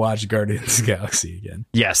should go watch Guardians of the Galaxy again.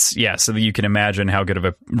 Yes, so that you can imagine how good of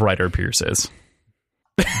a writer Pierce is.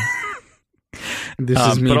 This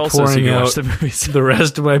is me pouring out the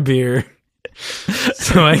rest of my beer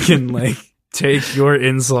so I can, like, take your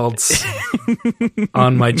insults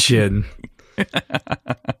on my chin.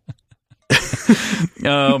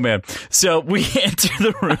 Oh man! So we enter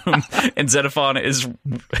the room, and Xenophon is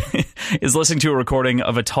listening to a recording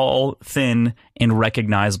of a tall, thin, and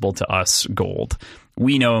recognizable to us Gold.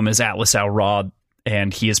 We know him as Atlas Al-Ra,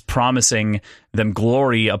 and he is promising them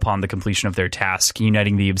glory upon the completion of their task,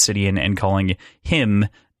 uniting the Obsidian and calling him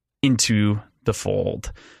into the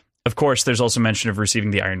fold. Of course, there's also mention of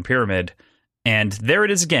receiving the Iron Pyramid, and there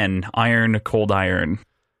it is again: iron, cold iron.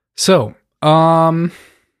 So,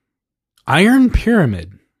 Iron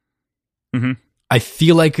Pyramid. Mm-hmm. I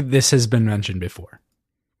feel like this has been mentioned before.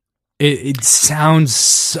 It sounds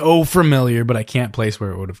so familiar, but I can't place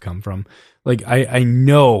where it would have come from. Like, I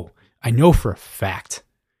know for a fact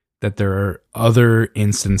that there are other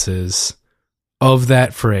instances of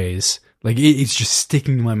that phrase. Like, it's just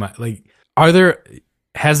sticking to my mind. Like,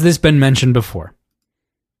 has this been mentioned before?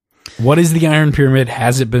 What is the Iron Pyramid?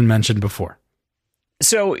 Has it been mentioned before?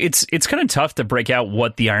 So it's kind of tough to break out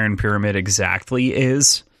what the Iron Pyramid exactly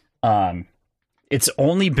is. It's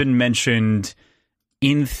only been mentioned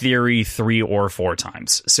in theory 3 or 4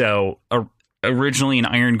 times. So originally in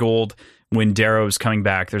Iron Gold, when Darrow's coming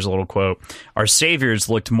back, there's a little quote: "Our saviors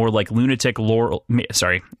looked more like lunatic Our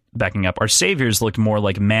saviors looked more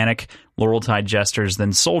like manic Laurel-Tide jesters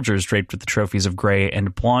than soldiers draped with the trophies of gray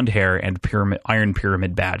and blonde hair and Iron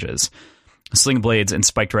Pyramid badges. Sling blades and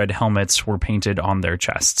spiked red helmets were painted on their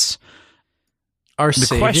chests." Our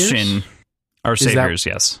saviors,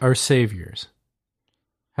 yes. Our saviors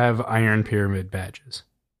have Iron Pyramid badges.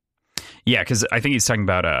 Yeah, because I think he's talking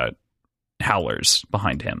about Howlers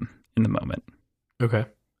behind him in the moment. Okay.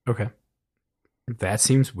 That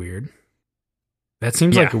seems weird. That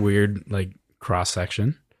seems like a weird, like,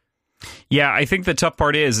 cross-section. Yeah, I think the tough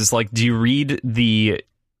part is like, do you read the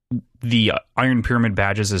Iron Pyramid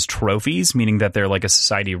badges as trophies, meaning that they're like a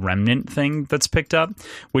society remnant thing that's picked up,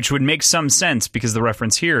 which would make some sense because the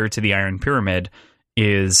reference here to the Iron Pyramid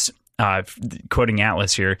is, quoting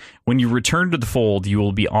Atlas here, "When you return to the fold, you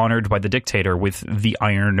will be honored by the dictator with the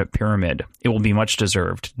Iron Pyramid. It will be much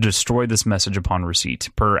deserved. Destroy this message upon receipt.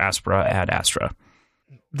 Per Aspera ad Astra."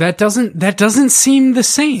 That doesn't seem the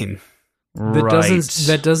same.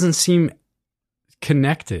 That doesn't seem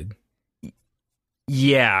connected.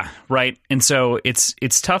 Yeah, right. And so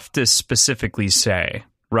it's tough to specifically say,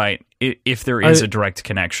 right, if there is a direct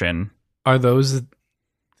connection. Are those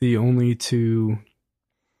the only two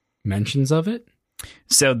mentions of it?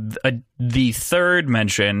 So the third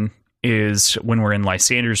mention is when we're in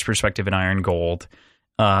Lysander's perspective in Iron Gold,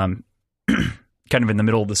 kind of in the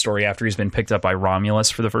middle of the story after he's been picked up by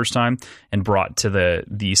Romulus for the first time and brought to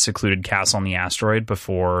the secluded castle on the asteroid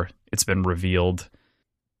before it's been revealed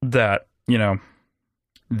that,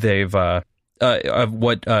 they've of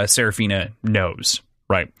what Seraphina knows,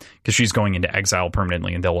 right? Because she's going into exile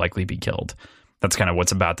permanently and they'll likely be killed. That's kind of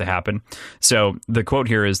what's about to happen. So the quote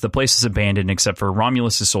here is, "The place is abandoned except for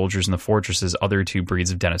Romulus' soldiers and the fortress's other two breeds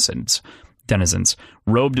of denizens.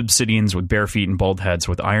 Robed obsidians with bare feet and bald heads,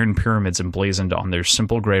 with iron pyramids emblazoned on their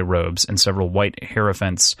simple gray robes, and several white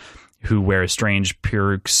hierophants who wear strange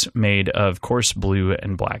peruques made of coarse blue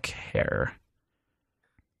and black hair."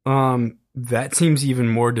 That seems even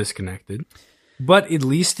more disconnected. But at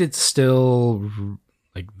least it's still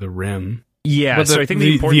like the rim. Yeah, but so I think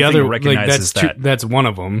the important thing to recognize is that that's one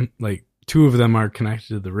of them. Like, two of them are connected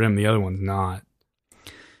to the rim, the other one's not.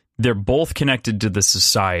 They're both connected to the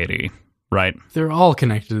society, right? They're all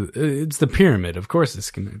connected. It's the pyramid. Of course it's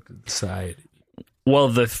connected to the society. Well,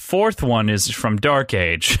 the fourth one is from Dark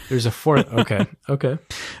Age. There's a fourth. Okay.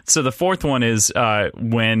 So the fourth one is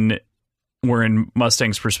when we're in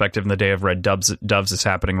Mustang's perspective and the Day of Red Doves is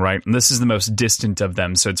happening, right? And this is the most distant of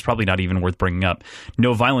them, so it's probably not even worth bringing up.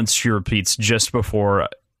 "No violence," she repeats, just before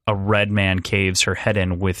a red man caves her head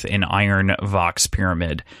in with an iron vox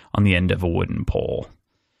pyramid on the end of a wooden pole.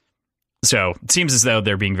 So it seems as though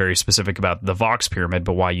they're being very specific about the vox pyramid,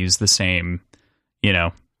 but why use the same,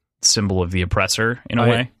 symbol of the oppressor in a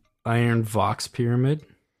way? Iron vox pyramid?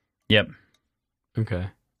 Yep. Okay.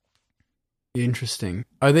 Interesting.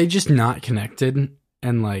 Are they just not connected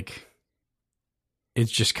and like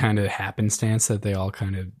it's just kind of happenstance that they all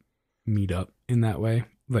kind of meet up in that way?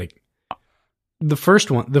 Like the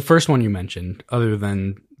first one you mentioned, other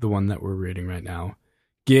than the one that we're reading right now,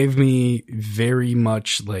 gave me very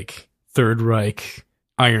much like Third Reich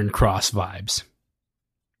Iron Cross vibes.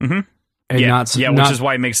 Mm-hmm. And which is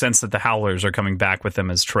why it makes sense that the Howlers are coming back with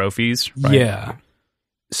them as trophies. Right? Yeah.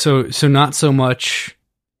 So not so much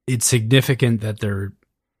it's significant that they're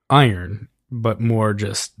iron, but more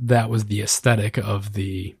just that was the aesthetic of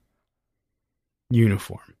the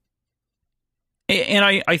uniform. And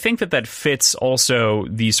I think that fits also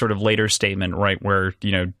the sort of later statement, right, where,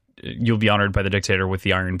 you'll be honored by the dictator with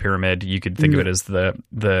the Iron Pyramid. You could think of it as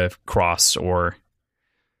the cross or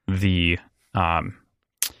the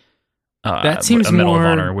that seems a Medal more,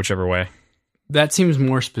 of Honor, whichever way. That seems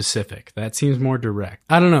more specific. That seems more direct.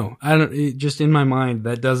 I don't know. Just in my mind,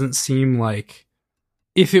 that doesn't seem like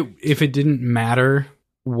if it didn't matter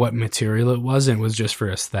what material it was and it was just for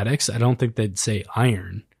aesthetics, I don't think they'd say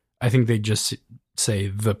iron. I think they'd just say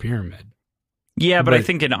the pyramid. Yeah, but I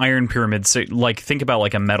think an iron pyramid, so, like, think about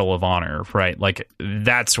like a Medal of Honor, right? Like,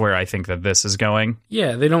 that's where I think that this is going.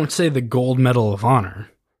 Yeah, they don't say the gold Medal of Honor.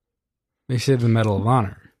 They say the Medal of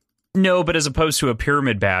Honor. No, but as opposed to a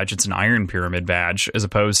pyramid badge, it's an iron pyramid badge. As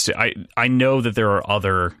opposed to, I know that there are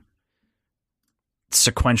other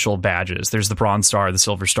sequential badges. There's the Bronze Star, the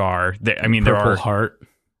Silver Star. There are Heart.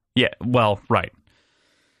 Yeah, well, right.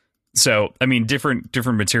 So, different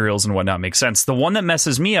materials and whatnot make sense. The one that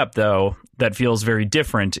messes me up, though, that feels very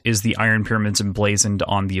different, is the iron pyramids emblazoned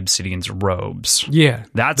on the obsidian's robes. Yeah,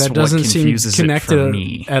 that's that what doesn't confuses seem it for connected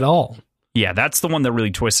me at all. Yeah, that's the one that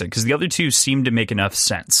really twists it, because the other two seem to make enough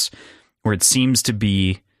sense, where it seems to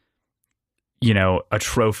be, a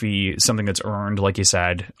trophy, something that's earned, like you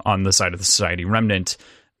said, on the side of the Society Remnant.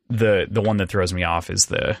 The one that throws me off is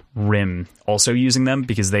the Rim also using them,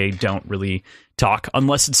 because they don't really talk,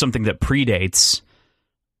 unless it's something that predates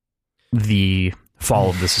the fall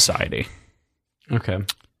of the Society. Okay.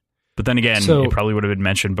 But then again, it probably would have been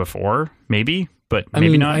mentioned before, maybe, but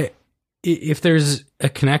maybe not. If there's a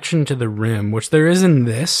connection to the Rim, which there is in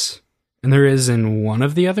this, and there is in one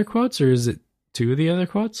of the other quotes, or is it two of the other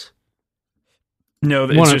quotes? No,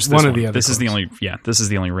 it's just one of the other. This is the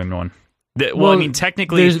only Rim one.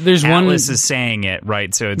 Technically, there's Atlas one is saying it,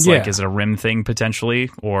 right? So it's like, is it a Rim thing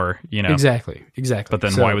potentially, or exactly. But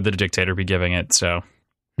then why would the dictator be giving it? So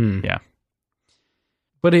yeah.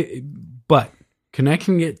 But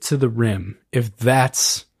connecting it to the Rim, if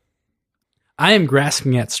that's, I am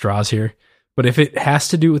grasping at straws here, but if it has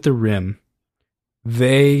to do with the Rim,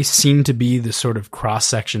 they seem to be the sort of cross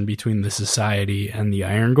section between the Society and the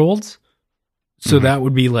Iron Golds. So that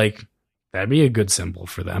would be that'd be a good symbol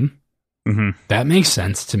for them. Mm-hmm. That makes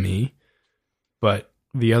sense to me. but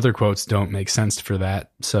the other quotes don't make sense for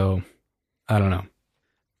that. So I don't know.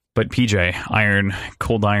 But PJ,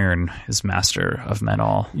 cold iron is master of men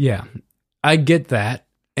all. Yeah, I get that.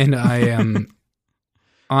 And I am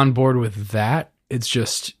on board with that. It's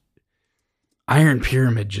just Iron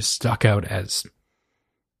Pyramid just stuck out as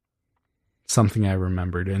something I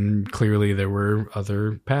remembered. And clearly there were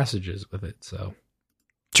other passages with it. So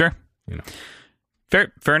sure.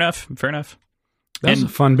 Fair enough. That was a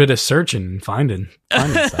fun bit of searching and finding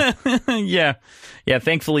stuff. Yeah.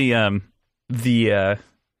 Thankfully,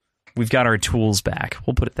 we've got our tools back.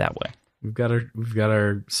 We'll put it that way. We've got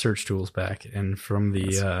our search tools back, and from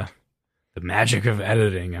the magic of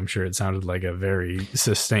editing, I'm sure it sounded like a very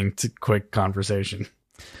succinct, quick conversation.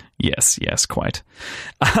 Yes, quite.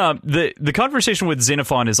 The conversation with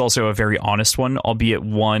Xenophon is also a very honest one, albeit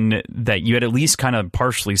one that you had at least kind of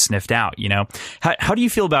partially sniffed out. How do you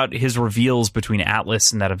feel about his reveals between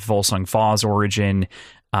Atlas and that of Volsung Fa's origin,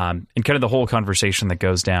 and kind of the whole conversation that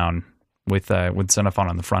goes down with Xenophon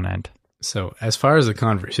on the front end? So, as far as the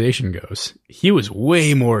conversation goes, he was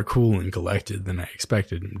way more cool and collected than I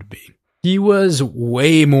expected him to be. He was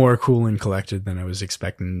way more cool and collected than I was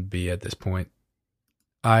expecting him to be at this point.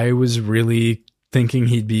 I was really thinking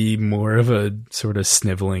he'd be more of a sort of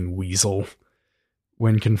sniveling weasel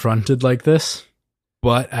when confronted like this.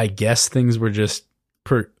 But I guess things were just...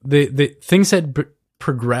 things had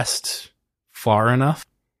progressed far enough,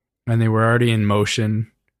 and they were already in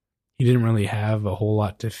motion. He didn't really have a whole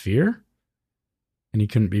lot to fear, and he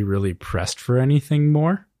couldn't be really pressed for anything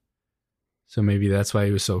more. So maybe that's why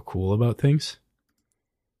he was so cool about things.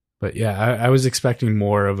 But yeah, I was expecting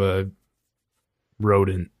more of a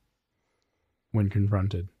rodent when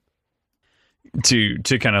confronted. To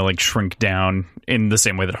kind of like shrink down in the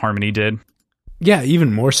same way that Harmony did. Yeah,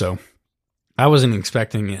 even more so. I wasn't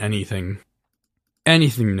expecting anything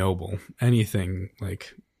noble, anything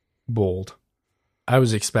like bold. I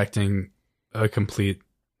was expecting a complete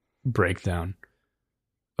breakdown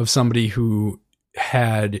of somebody who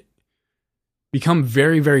had become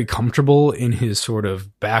very, very comfortable in his sort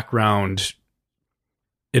of background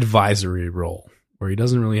advisory role, where he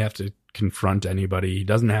doesn't really have to confront anybody. He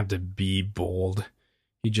doesn't have to be bold.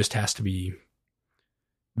 He just has to be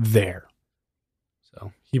there.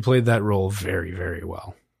 So he played that role very, very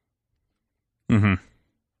well. Mm-hmm.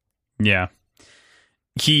 Yeah.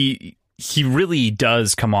 He really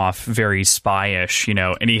does come off very spy-ish,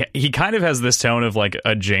 and he kind of has this tone of like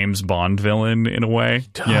a James Bond villain in a way.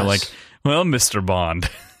 Like, well, Mr. Bond.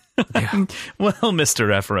 Yeah. Well,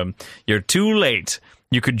 Mr. Ephraim, you're too late.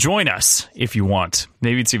 You could join us if you want.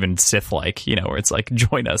 Maybe it's even Sith-like, where it's like,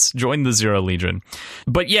 join us, join the Zero Legion.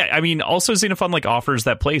 But yeah, I mean, also Xenophon like offers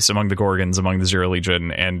that place among the Gorgons, among the Zero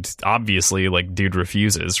Legion, and obviously like dude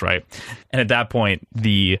refuses, right? And at that point,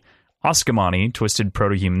 the Oskamani, twisted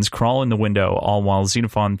proto-humans, crawl in the window, all while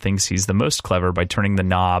Xenophon thinks he's the most clever by turning the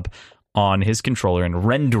knob on his controller and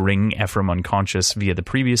rendering Ephraim unconscious via the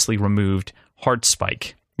previously removed heart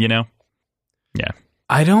spike, Yeah.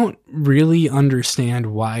 I don't really understand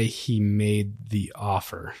why he made the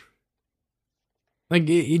offer. Like,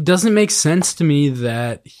 it doesn't make sense to me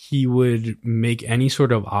that he would make any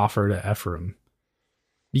sort of offer to Ephraim,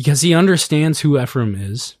 because he understands who Ephraim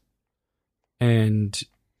is, and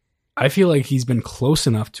I feel like he's been close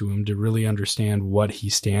enough to him to really understand what he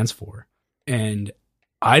stands for. And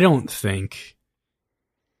I don't think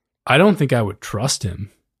I would trust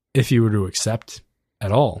him if he were to accept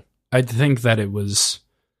at all. I'd think that it was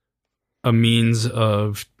a means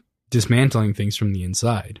of dismantling things from the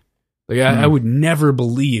inside. Like, I would never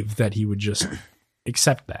believe that he would just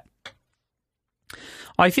accept that.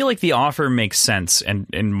 I feel like the offer makes sense, and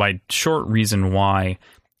my short reason why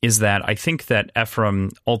is that I think that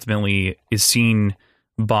Ephraim ultimately is seen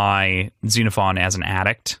by Xenophon as an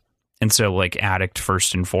addict, and so like addict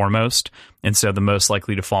first and foremost, and so the most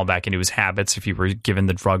likely to fall back into his habits if he were given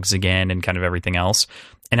the drugs again and kind of everything else,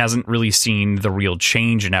 and hasn't really seen the real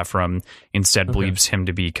change in Ephraim, instead believes him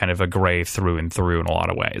to be kind of a gray through and through in a lot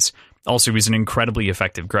of ways. Also, he's an incredibly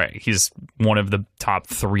effective gray. He's one of the top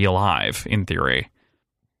 3 alive, in theory.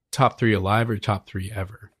 Top 3 alive or top 3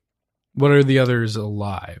 ever? What are the others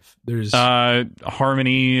alive? There's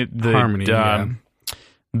Harmony, the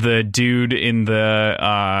dude in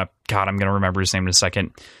the God, I'm gonna remember his name in a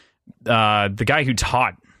second. The guy who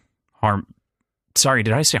taught Sorry,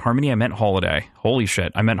 did I say Harmony? I meant Holiday. Holy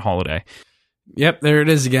shit, I meant Holiday. Yep, there it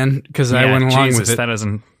is again, because I went along with it. That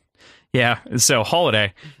doesn't... Yeah, so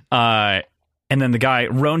Holiday. And then the guy,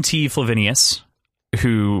 Roan T. Flavinius,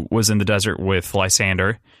 who was in the desert with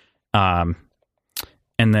Lysander. And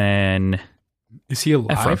then... Is he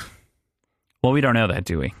alive? Ephraim. Well, we don't know that,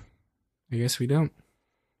 do we? I guess we don't.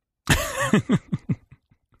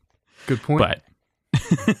 Good point. But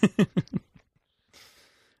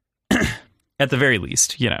at the very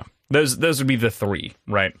least, those would be the three,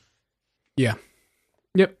 right? Yeah.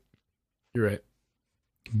 Yep. You're right.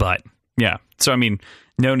 But yeah, so I mean,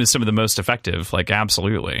 known as some of the most effective, like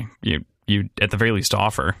absolutely, you at the very least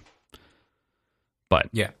offer. But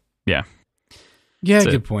yeah, It's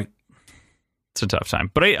good point. It's a tough time,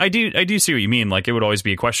 but I do see what you mean. Like, it would always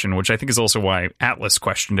be a question, which I think is also why Atlas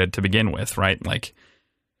questioned it to begin with, right? Like,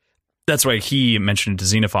 that's why he mentioned it to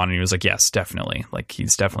Xenophon, and he was like, yes, definitely. Like,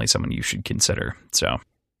 he's definitely someone you should consider. So,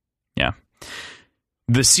 yeah.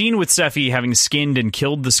 The scene with Sephi having skinned and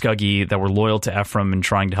killed the Scuggy that were loyal to Ephraim and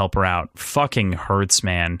trying to help her out fucking hurts,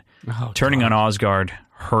 man. Oh, Turning God. on Osgard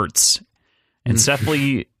hurts. And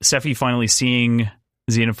Sephi finally seeing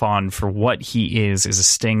Xenophon for what he is a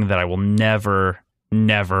sting that I will never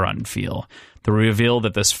unfeel. The reveal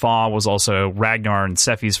that this Fa was also Ragnar and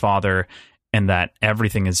Sephi's father, and that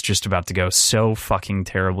everything is just about to go so fucking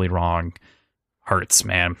terribly wrong, hurts,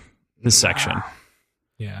 man. This section.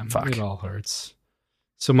 Yeah, Fuck. It all hurts.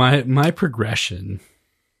 So my progression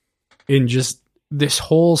in just this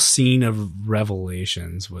whole scene of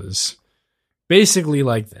revelations was basically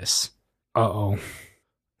like this. Uh-oh.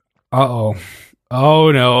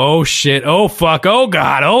 Oh no. Oh shit. Oh fuck. Oh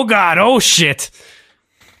god. Oh god. Oh shit.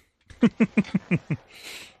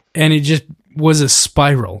 And it just was a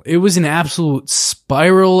spiral. It was an absolute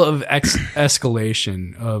spiral of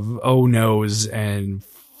escalation of oh no's and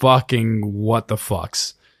fucking what the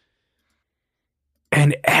fucks.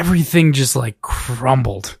 And everything just like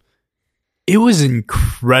crumbled. It was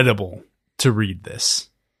incredible to read this.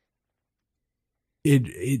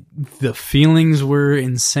 The feelings were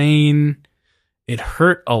insane. It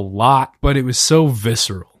hurt a lot, but it was so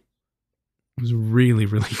visceral. It was really,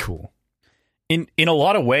 really cool. In a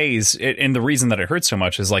lot of ways, and the reason that it hurts so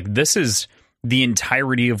much is like, this is the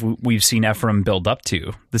entirety of what we've seen Ephraim build up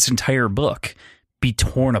to. This entire book be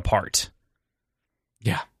torn apart.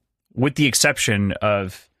 Yeah. With the exception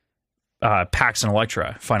of Pax and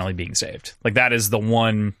Electra finally being saved. Like, that is the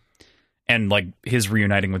one, and like his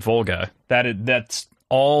reuniting with Volga. That's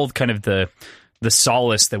all kind of the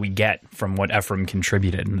solace that we get from what Ephraim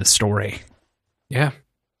contributed in the story. Yeah.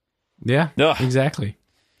 Yeah, Ugh. exactly.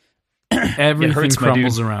 Everything hurts,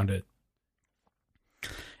 crumbles around it.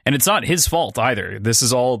 And it's not his fault either. This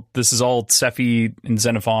is all Sephi and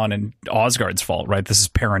Xenophon and Osgard's fault, right? This is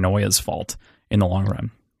Paranoia's fault in the long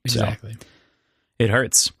run. Exactly. So, it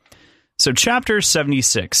hurts. So chapter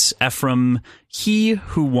 76, Ephraim, he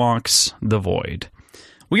who walks the void.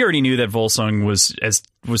 We already knew that Volsung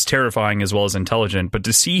was terrifying as well as intelligent, but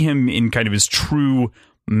to see him in kind of his true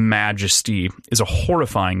majesty is a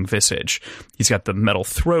horrifying visage. He's got the metal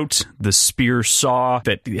throat, the spear saw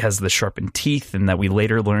that has the sharpened teeth, and that we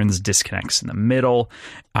later learns disconnects in the middle.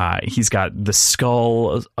 He's got the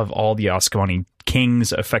skull of all the Ascalani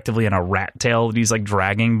kings effectively in a rat tail that he's like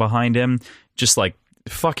dragging behind him. Just like,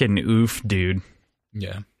 fucking oof, dude.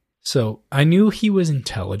 Yeah. So I knew he was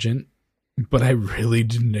intelligent, but I really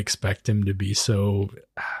didn't expect him to be so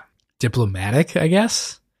diplomatic, I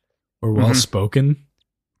guess, or well-spoken.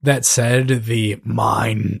 That said, the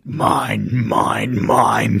mine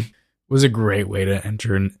was a great way to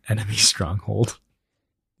enter an enemy stronghold.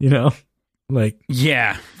 You know? Like,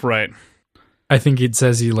 Yeah, right. I think it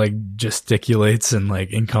says he like gesticulates and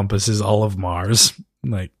like encompasses all of Mars.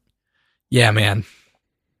 Like, yeah, man,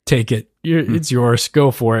 take it. It's yours. Go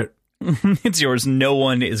for it. It's yours. No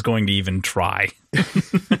one is going to even try.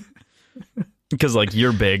 Because, like,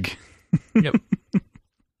 you're big. Yep.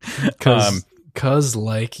 Cause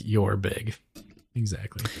like you're big.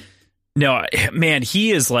 Exactly. No, man,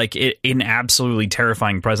 he is like an absolutely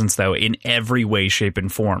terrifying presence, though, in every way, shape,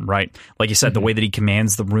 and form, right? Like you said, the way that he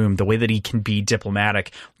commands the room, the way that he can be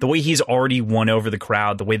diplomatic, the way he's already won over the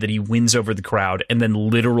crowd, the way that he wins over the crowd, and then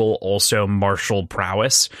literal also martial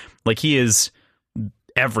prowess. Like, he is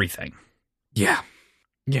everything. Yeah.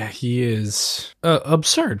 Yeah, he is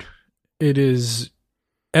absurd. It is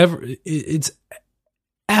it's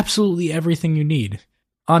absolutely everything you need,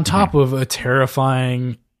 on top of a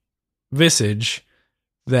terrifying visage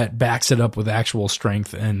that backs it up with actual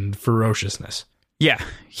strength and ferociousness. Yeah,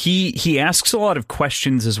 he asks a lot of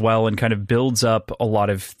questions as well, and kind of builds up a lot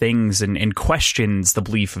of things and questions the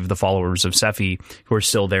belief of the followers of Sephi who are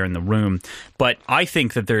still there in the room. But I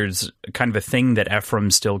think that there's kind of a thing that Ephraim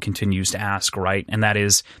still continues to ask, right? And that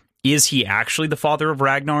is he actually the father of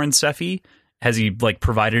Ragnar and Sephi? Has he like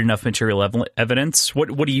provided enough material evidence?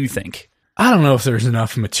 What do you think? I don't know if there's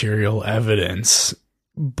enough material evidence,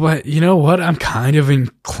 but you know what? I'm kind of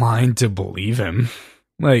inclined to believe him.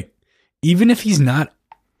 Like, even if he's not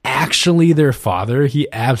actually their father, he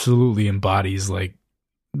absolutely embodies like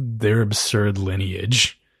their absurd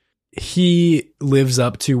lineage. He lives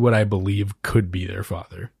up to what I believe could be their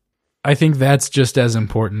father. I think that's just as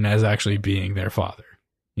important as actually being their father.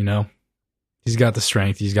 You know, he's got the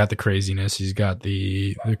strength, he's got the craziness, he's got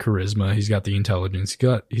the charisma, he's got the intelligence,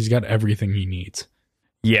 he's got everything he needs.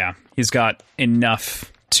 Yeah, he's got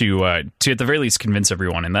enough to at the very least convince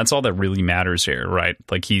everyone, and that's all that really matters here, right?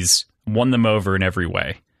 Like, he's won them over in every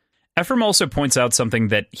way. Ephraim also points out something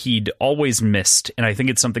that he'd always missed, and I think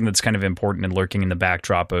it's something that's kind of important and lurking in the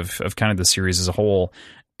backdrop of kind of the series as a whole,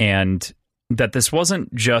 and that this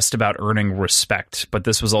wasn't just about earning respect, but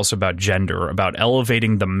this was also about gender, about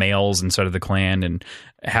elevating the males inside of the clan and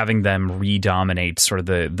having them redominate sort of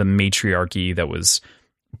the matriarchy that was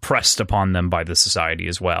pressed upon them by the society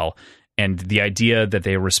as well. And the idea that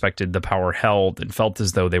they respected the power held and felt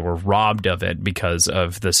as though they were robbed of it because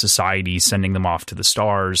of the society sending them off to the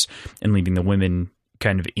stars and leaving the women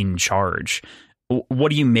kind of in charge.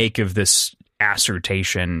 What do you make of this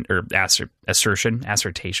assertion? What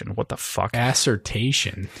the fuck?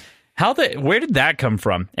 Assertion. Where did that come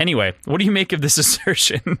from? Anyway, what do you make of this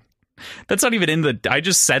assertion? That's not even I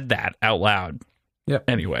just said that out loud. Yep.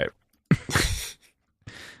 Anyway.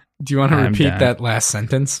 Do you want to repeat that last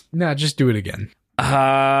sentence? No, just do it again.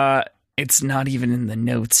 It's not even in the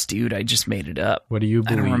notes, dude. I just made it up. What do you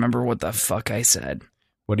believe? I don't remember what the fuck I said.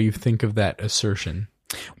 What do you think of that assertion?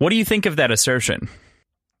 What do you think of that assertion?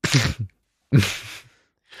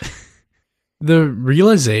 The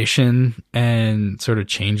realization and sort of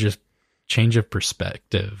change of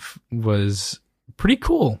perspective was pretty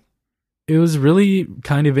cool. It was really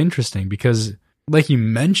kind of interesting because, like you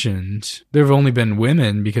mentioned, there have only been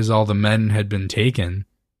women because all the men had been taken.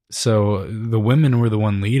 So the women were the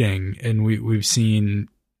one leading, and we've seen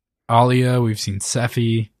Alia, we've seen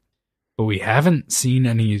Sephi, but we haven't seen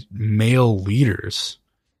any male leaders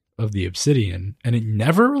of the Obsidian, and it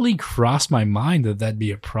never really crossed my mind that that'd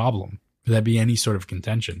be a problem, that'd be any sort of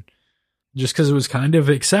contention, just because it was kind of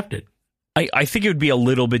accepted. I think it would be a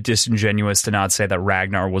little bit disingenuous to not say that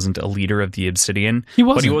Ragnar wasn't a leader of the Obsidian. He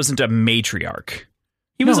wasn't. But he wasn't a matriarch.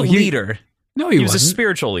 He was a leader. No, he was a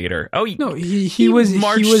spiritual leader. Oh, no, he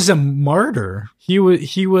was a martyr. He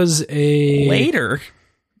was a later.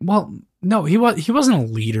 Well, no, he wasn't a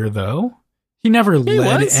leader though. He never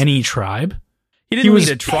led any tribe. He didn't lead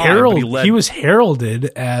a tribe. He was heralded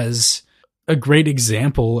as a great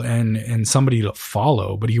example and somebody to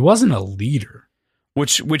follow, but he wasn't a leader.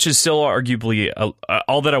 Which is still arguably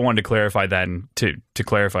all that I wanted to clarify. Then to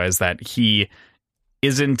clarify is that he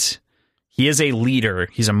isn't. He is a leader.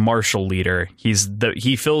 He's a martial leader.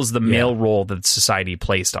 He fills the male role that society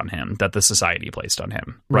placed on him. That the society placed on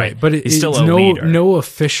him. Right. But he's still a leader. No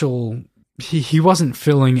official. He wasn't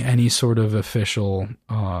filling any sort of official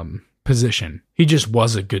position. He just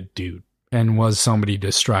was a good dude and was somebody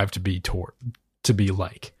to strive to be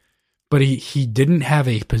like. But he didn't have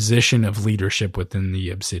a position of leadership within the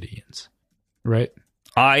Obsidians, right?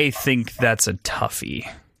 I think that's a toughie.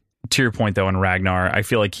 To your point, though, in Ragnar, I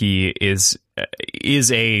feel like he is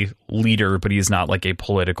a leader, but he's not like a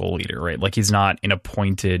political leader, right? Like he's not an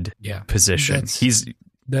appointed position. He's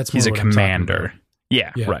a commander.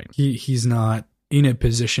 Yeah, right. He's not in a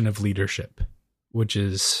position of leadership, which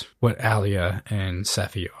is what Alia and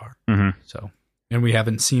Sephi are. Mm-hmm. So, and we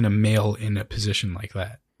haven't seen a male in a position like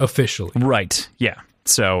that officially. Right. Yeah.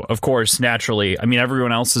 So, of course, naturally, I mean,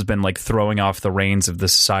 everyone else has been like throwing off the reins of the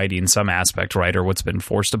society in some aspect, right? Or what's been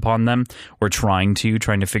forced upon them, or trying to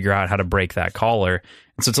figure out how to break that collar.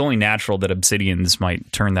 And so it's only natural that Obsidians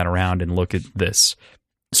might turn that around and look at this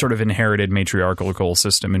sort of inherited matriarchal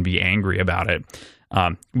system and be angry about it.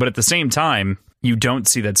 But at the same time, you don't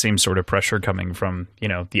see that same sort of pressure coming from,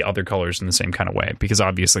 the other colors in the same kind of way, because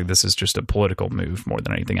obviously this is just a political move more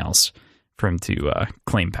than anything else for him to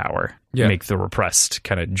claim power, make the repressed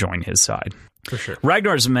kind of join his side. For sure.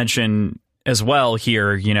 Ragnar's mentioned as well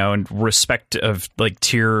here, in respect of like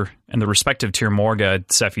Tyr and the respect of Tyr Morga,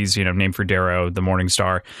 Sephi's, name for Darrow, the Morning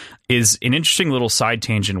Star, is an interesting little side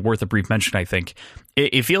tangent worth a brief mention, I think.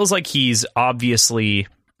 It feels like he's obviously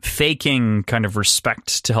faking kind of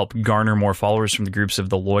respect to help garner more followers from the groups of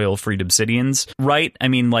the loyal freed Obsidians, right? I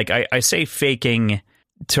mean, like I say faking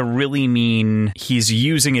to really mean he's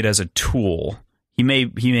using it as a tool. He may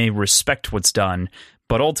respect what's done,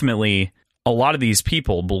 but ultimately a lot of these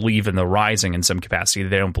people believe in the Rising in some capacity.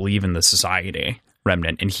 They don't believe in the Society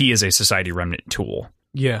Remnant, and he is a Society Remnant tool.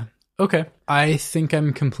 Yeah. Okay. I think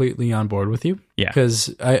I'm completely on board with you. Yeah.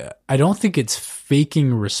 Because I don't think it's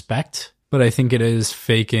faking respect, but I think it is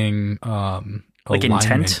faking like alignment.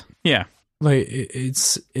 intent. Yeah. Like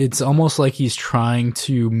it's almost like he's trying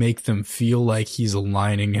to make them feel like he's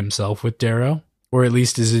aligning himself with Darrow, or at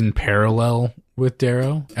least is in parallel with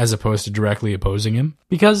Darrow, as opposed to directly opposing him.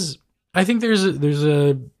 Because I think there's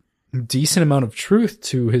a decent amount of truth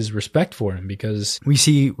to his respect for him, because we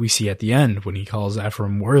see at the end when he calls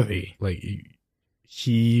Ephraim worthy, like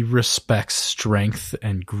he respects strength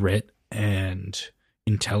and grit and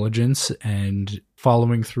intelligence and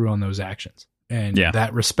following through on those actions. And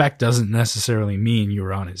that respect doesn't necessarily mean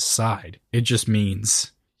you're on his side. It just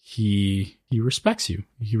means he respects you.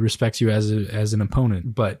 He respects you as an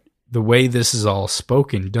opponent. But the way this is all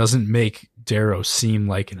spoken doesn't make Darrow seem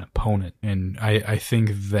like an opponent. And I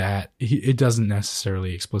think that it doesn't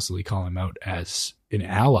necessarily explicitly call him out as an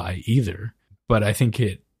ally either. But I think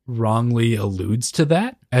it wrongly alludes to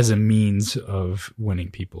that as a means of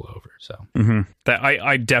winning people over. So that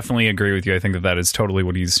I definitely agree with you. I think that is totally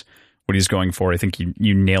what he's going for. I think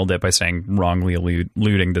you nailed it by saying wrongly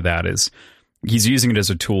alluding to that. Is he's using it as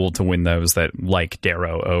a tool to win those that like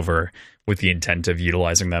Darrow over, with the intent of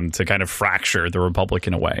utilizing them to kind of fracture the Republic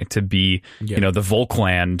in a way, to be the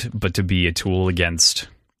Volkland, but to be a tool against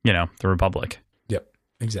the Republic. Yep,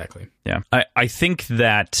 exactly. Yeah, I think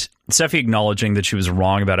that Seffi acknowledging that she was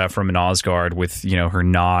wrong about Ephraim and Osgard with her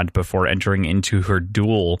nod before entering into her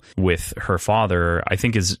duel with her father, I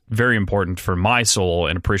think is very important for my soul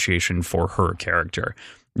and appreciation for her character.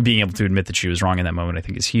 Being able to admit that she was wrong in that moment, I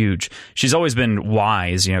think, is huge. She's always been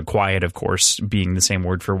wise, quiet, of course, being the same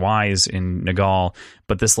word for wise in Nagal.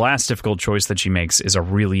 But this last difficult choice that she makes is a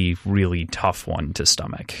really, really tough one to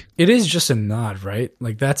stomach. It is just a nod, right?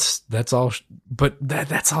 Like that's all. But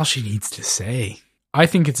that's all she needs to say. I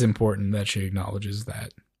think it's important that she acknowledges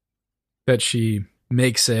that she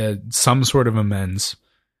makes some sort of amends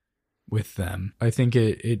with them. I think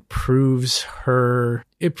it proves her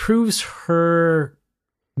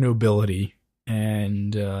nobility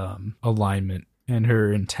and alignment and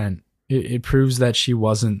her intent. It proves that she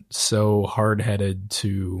wasn't so hard-headed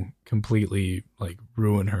to completely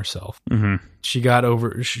ruin herself. She got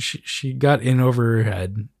she got in over her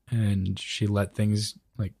head, and she let things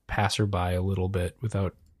pass her by a little bit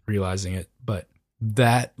without realizing it. But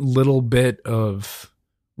that little bit of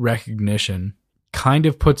recognition kind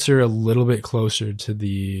of puts her a little bit closer to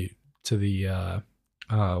the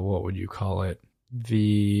what would you call it?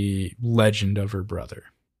 The legend of her brother.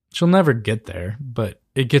 She'll never get there, but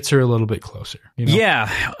it gets her a little bit closer. Yeah,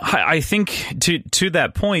 I think to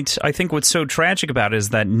that point, I think what's so tragic about it is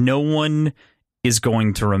that no one is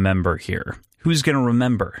going to remember here. Who's going to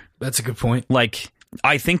remember? That's a good point.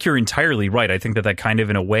 I think you're entirely right. I think that kind of,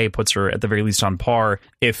 in a way, puts her at the very least on par.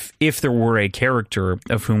 If there were a character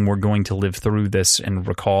of whom we're going to live through this and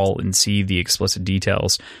recall and see the explicit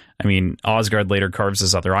details. I mean, Osgard later carves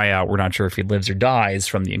his other eye out. We're not sure if he lives or dies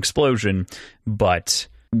from the explosion, but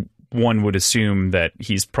one would assume that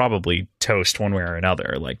he's probably toast one way or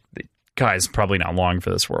another. The guy's probably not long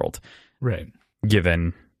for this world. Right.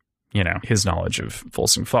 Given, his knowledge of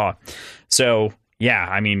Volsung Fa. So, yeah,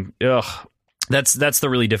 I mean, That's the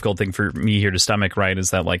really difficult thing for me here to stomach, right?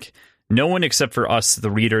 Is that no one except for us,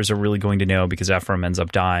 the readers, are really going to know, because Ephraim ends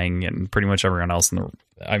up dying, and pretty much everyone else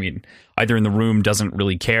either in the room doesn't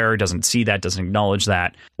really care, doesn't see that, doesn't acknowledge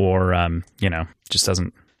that, or just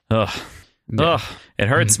doesn't. It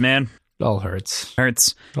hurts, man. It all hurts.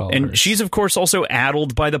 And she's, of course, also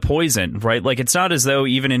addled by the poison, right? It's not as though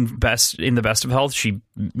even in the best of health, she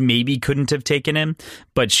maybe couldn't have taken him,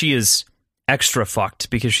 but she is extra fucked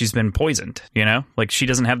because she's been poisoned, she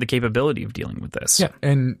doesn't have the capability of dealing with this. Yeah,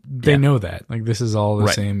 and they know that. This is all the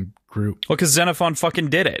same group. Well, because Xenophon fucking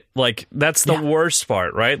did it. That's the worst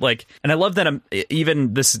part, right? And I love that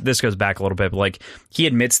even this goes back a little bit, but he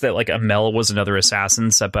admits that Amel was another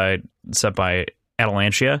assassin set by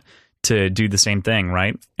Atalantia to do the same thing,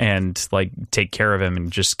 right? And take care of him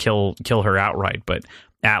and just kill her outright. But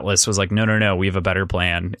Atlas was no, we have a better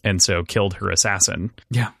plan, and so killed her assassin.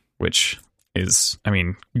 Yeah, which is,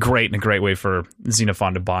 great, and a great way for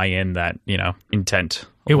Xenophon to buy in that, intent.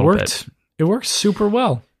 It worked. It worked super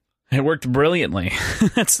well. It worked brilliantly.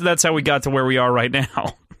 That's how we got to where we are right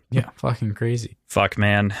now. Yeah, fucking crazy. Fuck,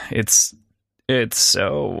 man. It's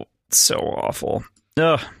so awful.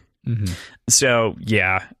 Ugh. Mm-hmm. So,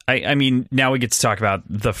 yeah. I mean, now we get to talk about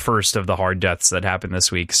the first of the hard deaths that happened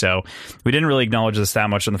this week. So, we didn't really acknowledge this that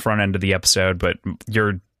much on the front end of the episode, but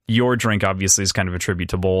your drink obviously is kind of a tribute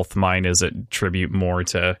to both. Mine is a tribute more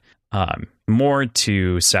to more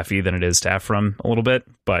to Sephi than it is to Ephraim a little bit,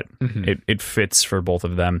 but it fits for both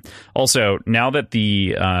of them. Also, now that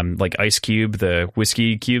the like ice cube, the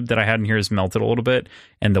whiskey cube that I had in here is melted a little bit,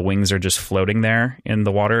 and the wings are just floating there in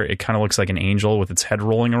the water, it kind of looks like an angel with its head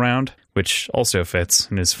rolling around, which also fits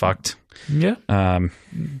and is fucked. Yeah.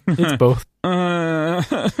 It's both.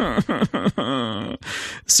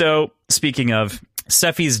 So, speaking of,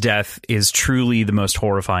 Sephi's death is truly the most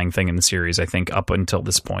horrifying thing in the series, I think, up until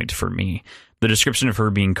this point for me. The description of her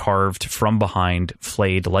being carved from behind,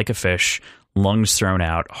 flayed like a fish, lungs thrown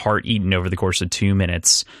out, heart eaten over the course of 2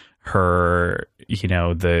 minutes, her, you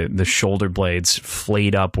know, the shoulder blades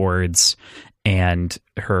flayed upwards, and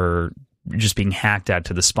her just being hacked out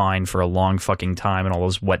to the spine for a long fucking time, and all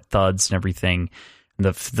those wet thuds and everything.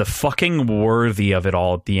 The fucking worthy of it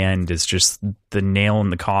all at the end is just the nail in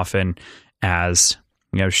the coffin, as,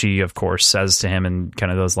 you know, she, of course, says to him in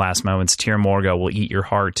kind of those last moments, Tir Morga will eat your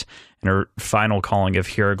heart. And her final calling of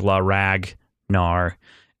Hirgla Ragnar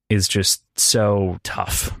is just so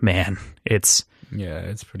tough, man. It's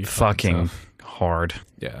pretty fucking tough. Hard.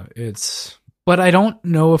 Yeah, but I don't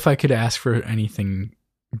know if I could ask for anything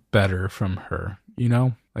better from her, you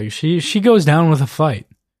know? Like, she goes down with a fight.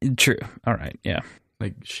 True. All right, yeah.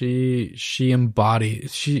 Like, she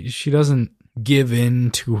embodies, she doesn't give in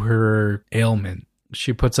to her ailment.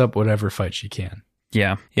 She puts up whatever fight she can.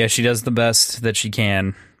 Yeah, she does the best that she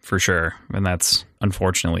can, for sure. And that's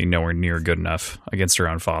unfortunately nowhere near good enough against her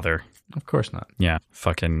own father. Of course not. Yeah,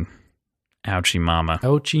 fucking ouchie mama.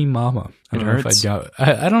 Ouchie mama. I don't hurts. know if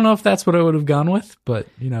I don't know if that's what I would have gone with, but,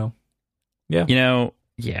 you know. Yeah. You know,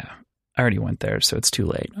 yeah. I already went there, so it's too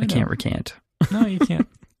late. I can't recant. No, you can't.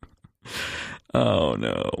 Oh,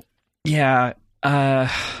 no. Yeah.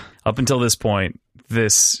 Up until this point,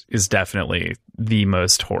 this is definitely the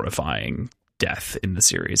most horrifying death in the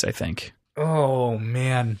series, I think. Oh,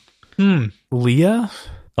 man. Leah?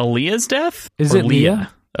 Aaliyah's death? Is it Leah?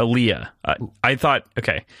 Aaliyah. I thought,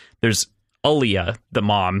 okay, there's Aaliyah, the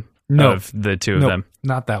mom of the two of them.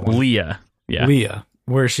 Not that one. Leah. Yeah. Leah,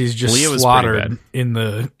 where she's just Leah was slaughtered in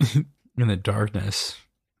the darkness.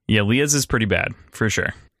 Yeah, Leah's is pretty bad, for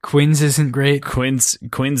sure. Quinn's isn't great. Quinn's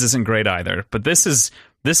isn't great either, but this is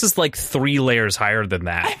like 3 layers higher than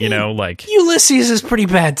that, you know, like Ulysses is pretty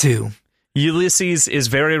bad too. Ulysses is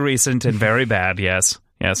very recent and very bad, yes.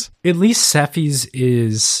 At least Sephi's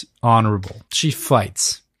is honorable. She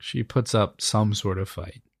fights. She puts up some sort of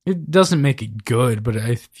fight. It doesn't make it good, but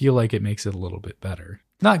I feel like it makes it a little bit better.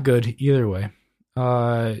 Not good either way.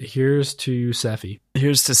 Here's to Sephi.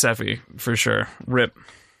 Here's to Sephi, for sure. Rip.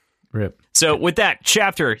 So with that,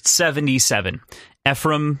 chapter 77,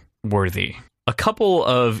 Ephraim Worthy. A couple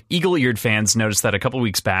of eagle-eared fans noticed that a couple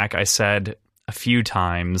weeks back I said a few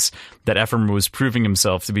times that Ephraim was proving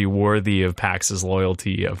himself to be worthy of Pax's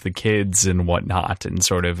loyalty, of the kids and whatnot, and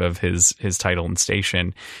sort of his title and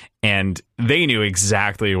station. And they knew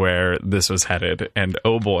exactly where this was headed. And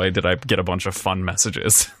oh boy, did I get a bunch of fun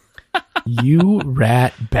messages. You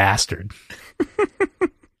rat bastard.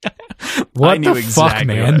 What I knew the exactly fuck,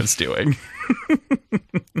 man? what I was doing.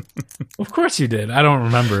 Of course you did. I don't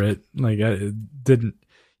remember it. Like, I didn't.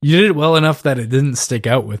 You did it well enough that it didn't stick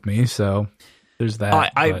out with me. So there's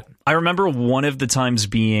that. I remember one of the times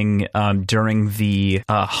being during the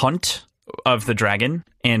hunt of the dragon,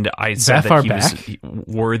 and I said that he was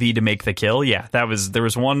worthy to make the kill. Yeah, there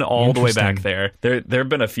was one all the way back there. There have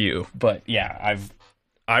been a few, but yeah,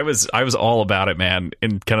 I was all about it, man,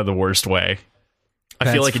 in kind of the worst way.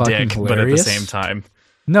 I feel like a dick, hilarious. But at the same time.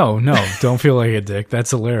 No, don't feel like a dick. That's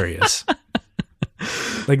hilarious.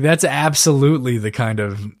 Like, that's absolutely the kind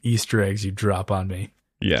of Easter eggs you drop on me.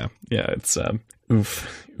 Yeah, it's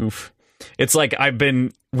oof. It's like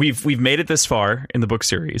we've made it this far in the book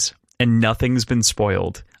series, and nothing's been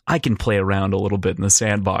spoiled. I can play around a little bit in the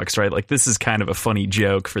sandbox, right? Like, this is kind of a funny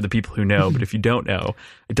joke for the people who know, but if you don't know,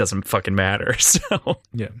 it doesn't fucking matter. So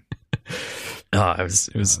yeah, it was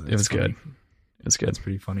good. It was good. It's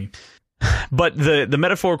pretty funny. But the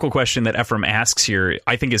metaphorical question that Ephraim asks here,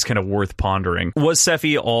 I think, is kind of worth pondering. Was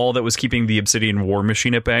Sephi all that was keeping the Obsidian war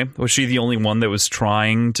machine at bay? Was she the only one that was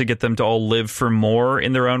trying to get them to all live for more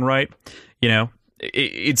in their own right? You know,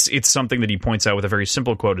 it's something that he points out with a very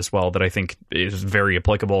simple quote as well that I think is very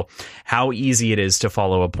applicable. How easy it is to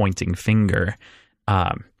follow a pointing finger.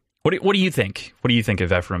 What do you think? What do you think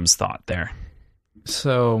of Ephraim's thought there?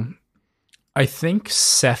 So I think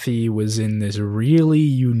Sephi was in this really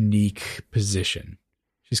unique position.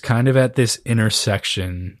 She's kind of at this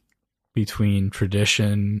intersection between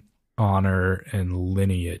tradition, honor, and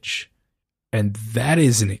lineage. And that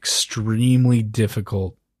is an extremely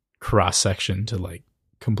difficult cross-section to, like,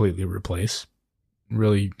 completely replace.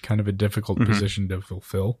 really kind of a difficult position to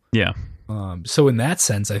fulfill. Yeah. So in that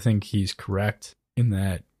sense, I think he's correct in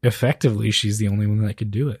that effectively she's the only one that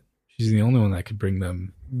could do it. She's the only one that could bring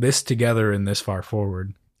them this together and this far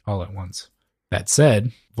forward all at once. That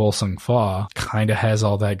said, Volsung Fa kind of has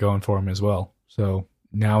all that going for him as well. So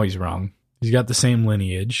now he's wrong. He's got the same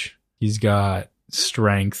lineage. He's got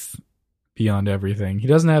strength beyond everything. He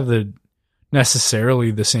doesn't have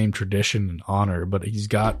necessarily the same tradition and honor, but he's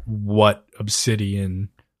got what Obsidian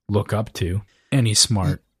look up to, and he's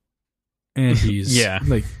smart, and he's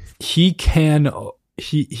like he can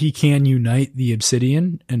unite the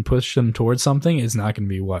Obsidian and push them towards something. It's not going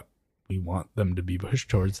to be what we want them to be pushed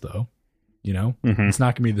towards, though. You know, it's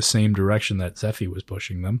not going to be the same direction that Zephy was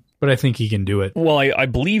pushing them, but I think he can do it. Well, I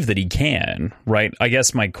believe that he can, right? I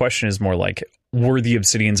guess my question is more like, were the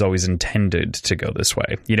Obsidians always intended to go this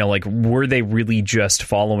way? You know, like, were they really just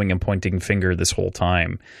following and pointing finger this whole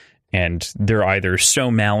time? And they're either so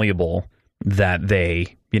malleable that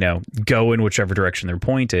they, you know, go in whichever direction they're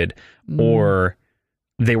pointed, or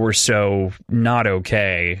they were so not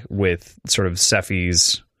okay with sort of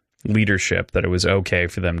Zephy's leadership that it was okay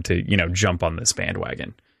for them to, you know, jump on this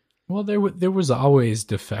bandwagon. Well, there was always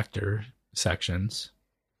defector sections,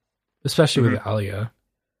 especially with Alia,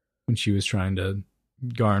 when she was trying to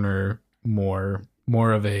garner more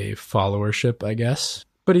of a followership, I guess.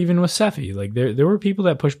 But even with Zephy, like there were people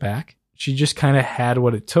that pushed back. She just kind of had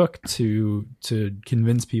what it took to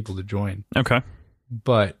convince people to join. Okay.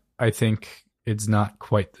 But I think it's not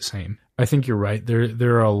quite the same. I think you're right.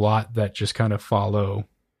 There are a lot that just kind of follow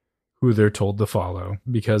who they're told to follow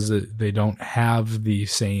because they don't have the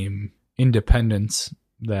same independence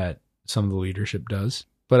that some of the leadership does.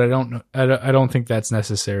 But I don't think that's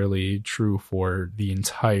necessarily true for the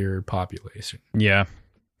entire population. Yeah.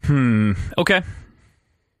 Okay.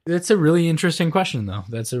 That's a really interesting question, though.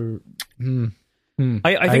 That's a.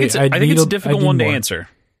 I think it's a difficult one to answer,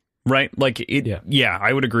 right? Like it. Yeah,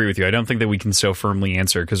 I would agree with you. I don't think that we can so firmly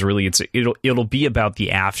answer because really, it'll be about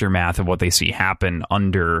the aftermath of what they see happen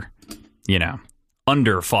under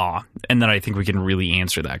Fa, and then I think we can really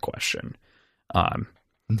answer that question.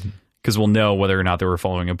 Because we'll know whether or not they were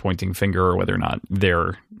following a pointing finger or whether or not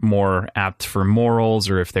they're more apt for morals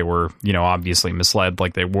or if they were, you know, obviously misled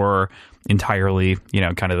like they were entirely, you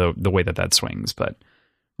know, kind of the way that swings. But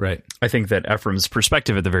right. I think that Ephraim's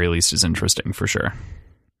perspective at the very least is interesting for sure.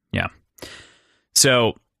 Yeah.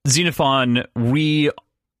 So Xenophon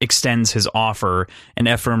re-extends his offer and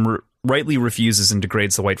Ephraim rightly refuses and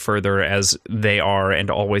degrades the white further as they are and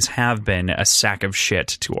always have been a sack of shit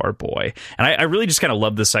to our boy. And I really just kind of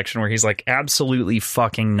love this section where he's like, absolutely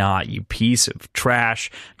fucking not, you piece of trash.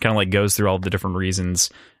 Kind of like goes through all the different reasons,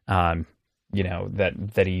 you know,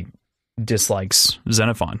 that he dislikes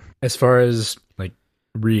Xenophon. As far as like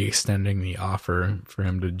re-extending the offer for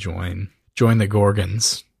him to join the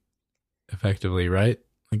Gorgons effectively, right?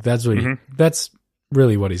 Like that's what that's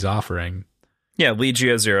really what he's offering. Yeah,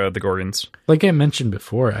 Legio Zero, the Gorgons. Like I mentioned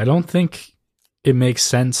before, I don't think it makes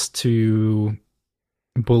sense to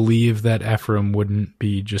believe that Ephraim wouldn't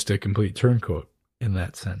be just a complete turncoat in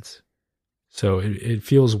that sense. So it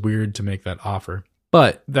feels weird to make that offer.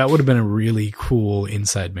 But that would have been a really cool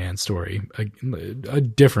inside man story, a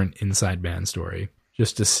different inside man story,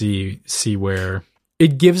 just to see where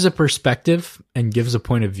it gives a perspective and gives a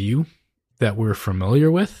point of view that we're familiar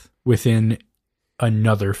with within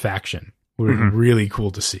another faction. Would have been really cool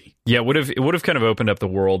to see. Yeah, it would have kind of opened up the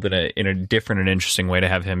world in a different and interesting way to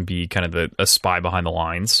have him be kind of a spy behind the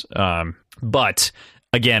lines. But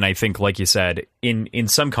again, I think, like you said, in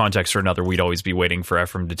some context or another, we'd always be waiting for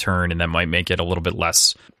Ephraim to turn, and that might make it a little bit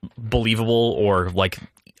less believable or like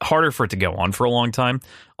harder for it to go on for a long time.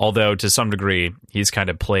 Although to some degree, he's kind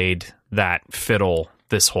of played that fiddle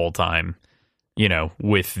this whole time, you know,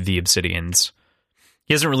 with the Obsidians.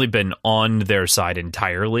 He hasn't really been on their side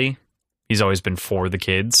entirely. He's always been for the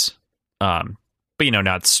kids, but, you know,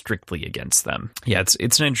 not strictly against them. Yeah,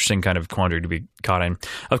 it's an interesting kind of quandary to be caught in.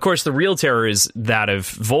 Of course, the real terror is that of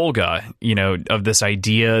Volga, you know, of this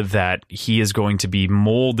idea that he is going to be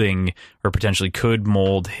molding or potentially could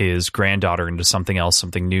mold his granddaughter into something else,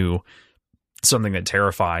 something new, something that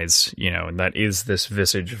terrifies, you know, and that is this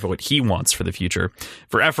visage of what he wants for the future.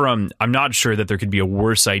 For Ephraim, I'm not sure that there could be a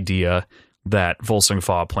worse idea that Volsung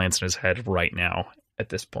Fa plants in his head right now at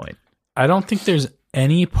this point. I don't think there's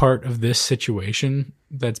any part of this situation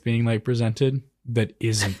that's being like presented that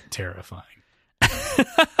isn't terrifying.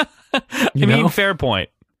 I mean, fair point.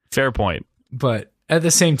 But at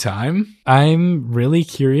the same time, I'm really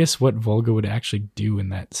curious what Volga would actually do in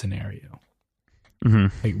that scenario.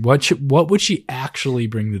 Like, what would she actually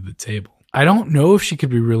bring to the table? I don't know if she could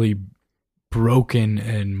be really broken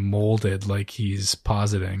and molded like he's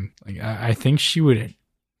positing. Like I think she would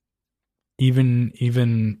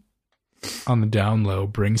even on the down low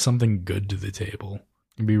bring something good to the table.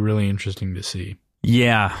 It'd be really interesting to see.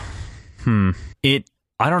 Yeah. I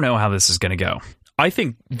don't know how this is going to go. I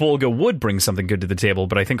think Volga would bring something good to the table,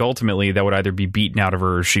 but I think ultimately that would either be beaten out of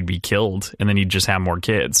her or she'd be killed, and then you'd just have more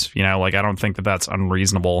kids. You know, like, I don't think that that's an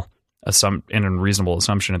unreasonable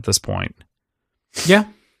assumption at this point. Yeah.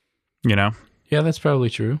 You know? Yeah, that's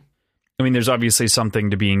probably true. I mean, there's obviously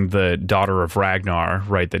something to being the daughter of Ragnar,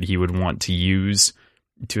 right, that he would want to use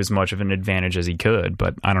to as much of an advantage as he could,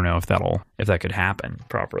 but I don't know if that could happen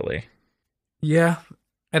properly. Yeah.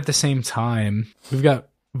 At the same time, we've got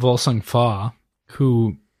Volsung Fa,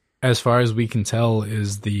 who, as far as we can tell,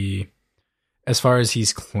 as far as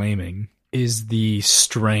he's claiming, is the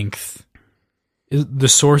source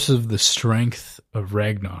of the strength of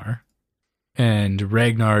Ragnar. And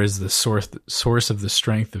Ragnar is the source of the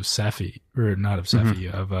strength of Sephi, or not of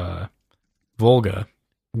Sephi, of Volga.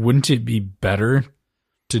 Wouldn't it be better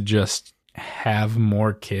to just have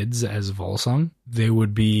more kids as Volsung? They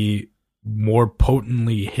would be more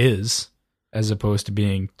potently his, as opposed to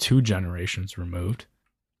being 2 generations removed.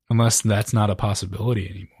 Unless that's not a possibility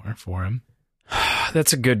anymore for him.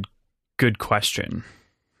 That's a good question.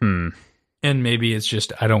 And maybe it's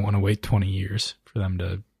just, I don't want to wait 20 years for them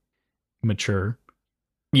to mature.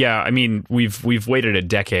 Yeah, I mean, we've waited a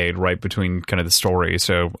decade, right, between kind of the story,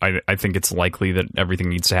 so I think it's likely that everything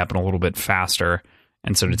needs to happen a little bit faster,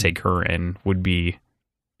 and so to take her in would be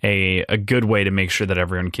a good way to make sure that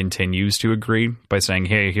everyone continues to agree by saying,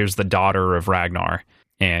 hey, here's the daughter of Ragnar,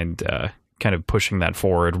 and kind of pushing that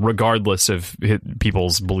forward, regardless of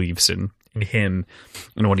people's beliefs in him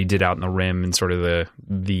and what he did out in the Rim, and sort of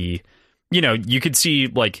the you know, you could see,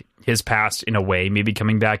 like, his past in a way maybe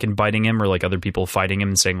coming back and biting him, or like other people fighting him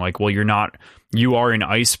and saying, like, well, you are an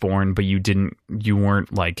Iceborn, but you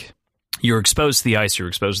weren't like, you're exposed to the ice, you're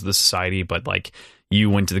exposed to the society, but like you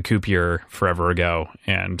went to the Kupier forever ago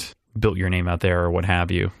and built your name out there or what have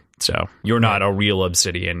you. So you're not a real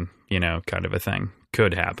Obsidian, you know, kind of a thing.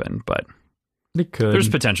 Could happen, but it could. There's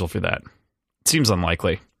potential for that. It seems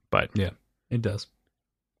unlikely, but yeah, it does.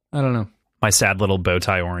 I don't know. My sad little bow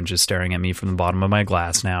tie orange is staring at me from the bottom of my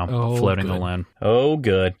glass now, floating good. alone. Oh,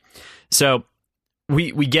 good. So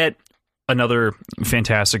we get another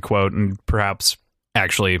fantastic quote, and perhaps,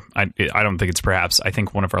 actually, I don't think it's perhaps, I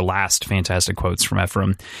think one of our last fantastic quotes from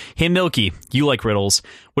Ephraim. Hey, Milky, you like riddles.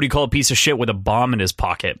 What do you call a piece of shit with a bomb in his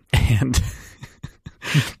pocket? And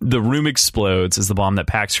the room explodes as the bomb that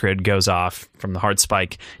Paxcrid goes off from the heart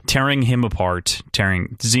spike, tearing him apart,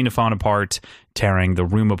 tearing Xenophon apart, tearing the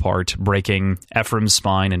room apart, breaking Ephraim's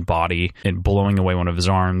spine and body, and blowing away one of his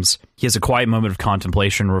arms. He has a quiet moment of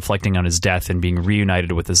contemplation, reflecting on his death and being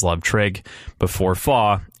reunited with his love Trig, before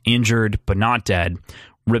Fa, injured but not dead,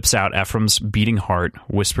 rips out Ephraim's beating heart,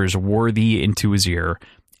 whispers worthy into his ear,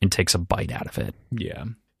 and takes a bite out of it. Yeah,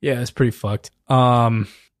 it's pretty fucked.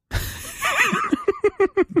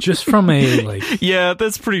 Just from a, like... Yeah,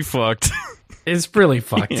 that's pretty fucked. It's really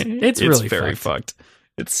fucked. It's really very fucked.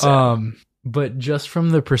 It's sad. But just from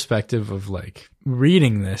the perspective of, like,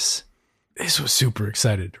 reading this was super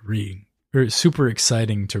exciting to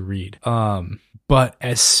read. But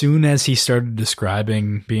as soon as he started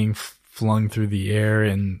describing being flung through the air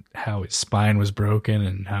and how his spine was broken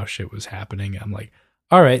and how shit was happening, I'm like,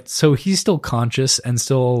 all right, so he's still conscious and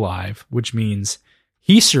still alive, which means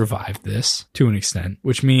he survived this to an extent,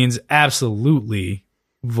 which means absolutely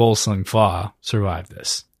Volsung Fa survived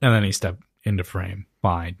this. And then he stepped into frame,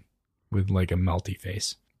 fine, with like a melty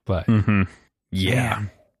face. But yeah,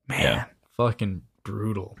 man, fucking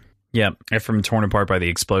brutal. Yeah, Ephraim torn apart by the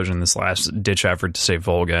explosion, this last ditch effort to save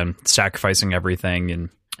Volga, and sacrificing everything and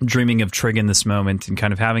dreaming of Trig in this moment and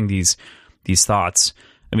kind of having these thoughts.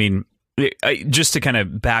 I mean, just to kind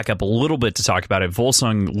of back up a little bit to talk about it,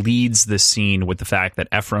 Volsung leads this scene with the fact that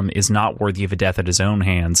Ephraim is not worthy of a death at his own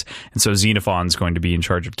hands, and so Xenophon's going to be in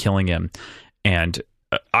charge of killing him. And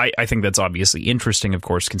I think that's obviously interesting, of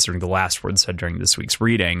course, considering the last word said during this week's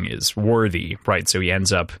reading is worthy, right? So he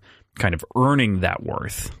ends up kind of earning that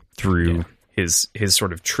worth through his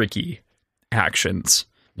sort of tricky actions.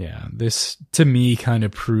 Yeah, this to me kind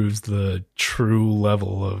of proves the true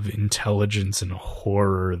level of intelligence and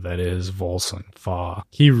horror that is Volsung Fa.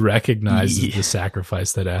 He recognizes the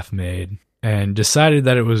sacrifice that F made and decided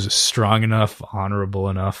that it was a strong enough, honorable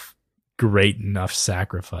enough, great enough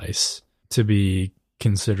sacrifice to be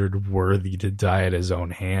considered worthy to die at his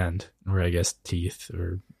own hand, or I guess teeth,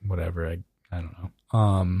 or whatever. I don't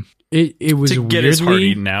know. It was to get his heart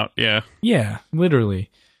eaten out. Yeah, literally.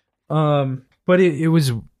 But it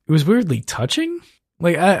was was weirdly touching.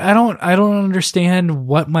 Like I don't understand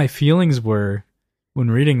what my feelings were when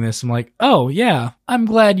reading this. I'm like, oh yeah, I'm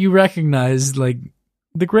glad you recognized like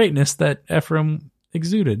the greatness that Ephraim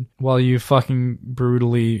exuded while you fucking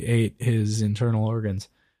brutally ate his internal organs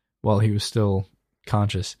while he was still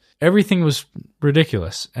conscious. Everything was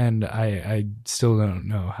ridiculous, and I still don't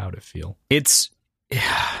know how to feel. This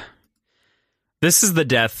is the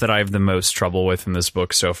death that I have the most trouble with in this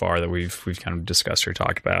book so far that we've kind of discussed or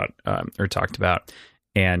talked about.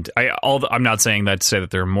 And I'm not saying that to say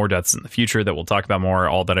that there are more deaths in the future that we'll talk about more.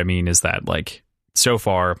 All that I mean is that, like, so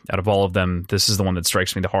far out of all of them, this is the one that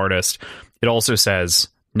strikes me the hardest. It also says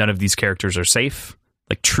none of these characters are safe.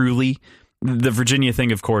 Like, truly. The Virginia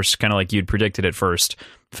thing, of course, kind of like you'd predicted at first,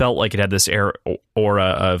 felt like it had this aura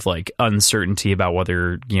of like uncertainty about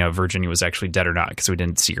whether, you know, Virginia was actually dead or not, because we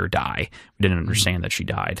didn't see her die. We didn't understand that she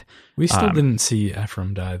died. We still didn't see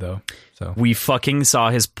Ephraim die, though. So we fucking saw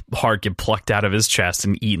his heart get plucked out of his chest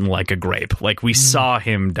and eaten like a grape. Like, we saw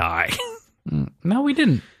him die. No, we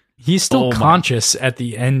didn't. He's still conscious at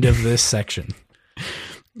the end of this section.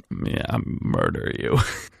 Yeah, I'm murder you.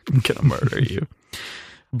 I'm gonna murder you.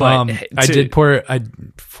 But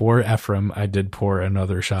for Ephraim, I did pour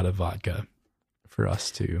another shot of vodka for us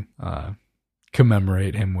to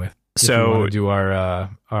commemorate him with. So we want to do our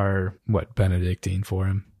Benedictine for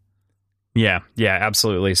him. Yeah,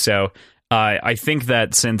 absolutely. So I think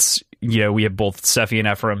that since, you know, we have both Sephi and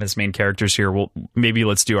Ephraim as main characters here,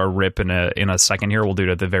 let's do our rip in a second here. We'll do it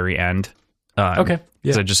at the very end. Okay.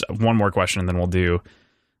 Yeah. So just one more question, and then we'll do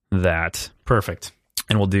that. Perfect.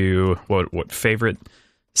 And we'll do what favorite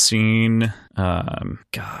scene.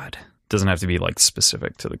 God, doesn't have to be like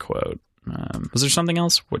specific to the quote. Was there something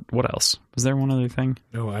else? What else? Was there one other thing?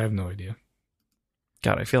 No, I have no idea.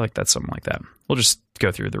 God, I feel like that's something like that. We'll just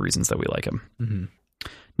go through the reasons that we like him. Mm-hmm.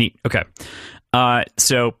 Neat. Okay.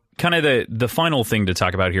 So kind of the final thing to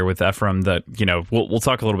talk about here with Ephraim, that, you know, we'll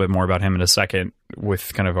talk a little bit more about him in a second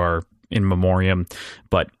with kind of our in memoriam,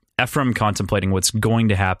 but Ephraim contemplating what's going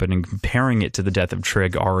to happen and comparing it to the death of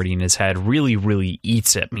Trig already in his head really, really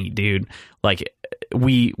eats at me, dude. Like,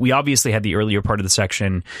 we obviously had the earlier part of the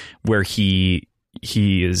section where he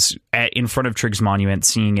is in front of Trig's monument,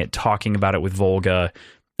 seeing it, talking about it with Volga,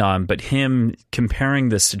 but him comparing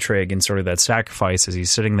this to Trig and sort of that sacrifice as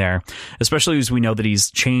he's sitting there, especially as we know that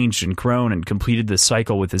he's changed and grown and completed this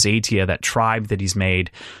cycle with his Atia, that tribe that he's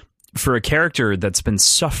made. For a character that's been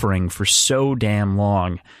suffering for so damn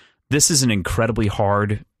long, this is an incredibly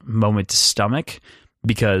hard moment to stomach,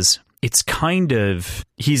 because it's kind of,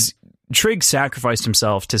 Trig sacrificed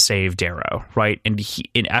himself to save Darrow, right? And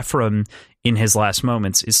Ephraim, in his last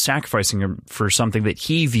moments, is sacrificing him for something that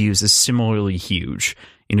he views as similarly huge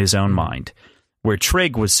in his own mind. Where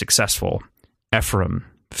Trig was successful, Ephraim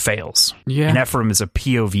fails. Yeah. And Ephraim is a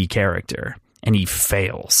POV character, and he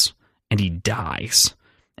fails, and he dies.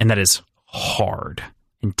 And that is hard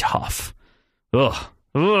and tough. Ugh.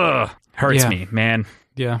 Hurts me, man.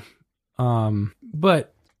 Yeah.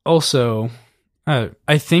 But also,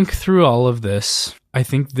 I think through all of this, I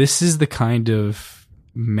think this is the kind of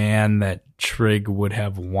man that Trig would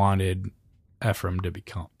have wanted Ephraim to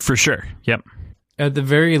become. For sure. Yep. At the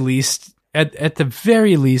very least,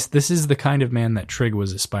 this is the kind of man that Trig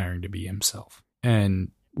was aspiring to be himself.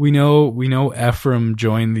 And we know Ephraim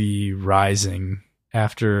joined the Rising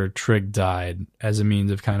after Trig died as a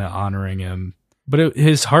means of kind of honoring him. But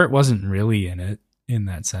his heart wasn't really in it, in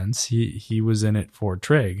that sense. He was in it for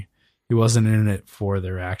Trig. He wasn't in it for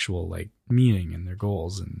their actual like meaning and their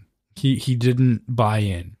goals, and he didn't buy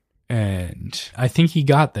in. And I think he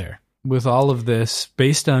got there with all of this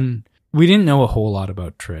based on, we didn't know a whole lot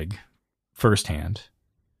about Trig firsthand,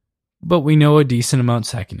 but we know a decent amount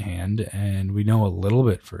secondhand, and we know a little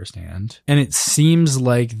bit firsthand. And it seems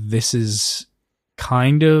like this is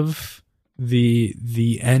kind of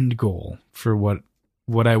the end goal for what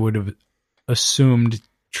I would have assumed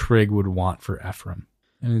Trig would want for Ephraim.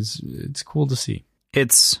 And it's cool to see.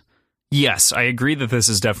 Yes, I agree that this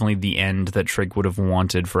is definitely the end that Trig would have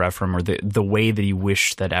wanted for Ephraim, or the way that he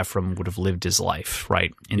wished that Ephraim would have lived his life,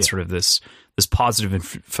 right? In sort of this positive and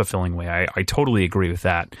fulfilling way. I totally agree with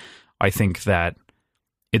that. I think that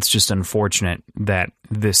it's just unfortunate that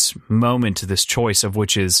this moment, this choice of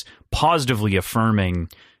which is positively affirming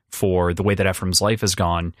for the way that Ephraim's life has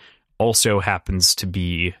gone, also happens to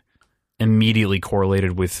be immediately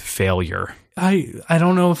correlated with failure. I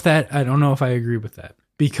don't know if I agree with that,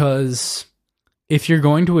 because if you're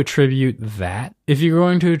going to attribute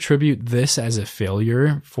this as a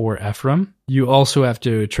failure for Ephraim, you also have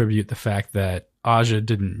to attribute the fact that Aja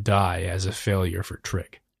didn't die as a failure for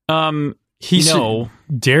Trig. No.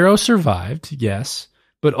 Darrow survived, yes,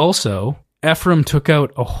 But also, Ephraim took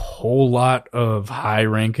out a whole lot of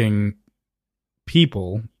high-ranking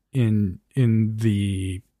people in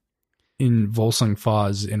Volsung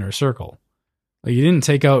Fa's inner circle. Like, he didn't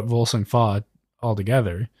take out Volsung Fa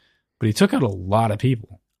altogether, but he took out a lot of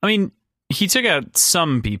people. I mean, he took out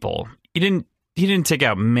some people. He didn't take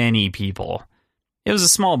out many people. It was a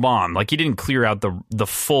small bomb. Like, he didn't clear out the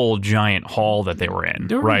full giant hall that they were in,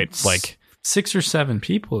 right? Like 6 or 7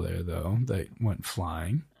 people there, though, that went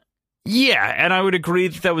flying. Yeah, and I would agree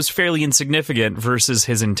that was fairly insignificant versus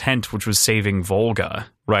his intent, which was saving Volga,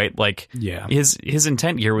 right? Like, yeah, his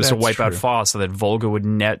intent here was to wipe out Fa so that Volga would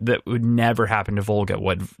never happen to Volga,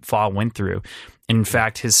 what Fa went through. And in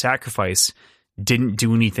fact, his sacrifice didn't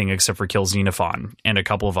do anything except for kill Xenophon and a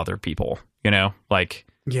couple of other people, like...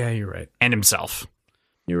 Yeah, you're right. And himself.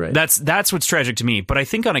 You're right. That's what's tragic to me. But I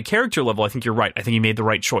think on a character level, I think you're right. I think he made the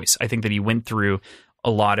right choice. I think that he went through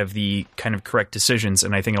a lot of the kind of correct decisions,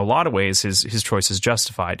 and I think in a lot of ways his choice is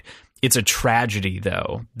justified. It's a tragedy,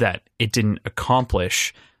 though, that it didn't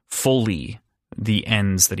accomplish fully the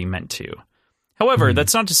ends that he meant to. However,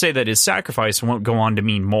 that's not to say that his sacrifice won't go on to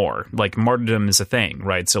mean more. Like, martyrdom is a thing,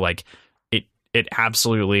 right? So, like, it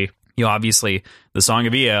absolutely... obviously, the Song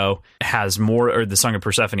of Io has more, or the Song of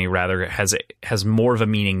Persephone, rather, has more of a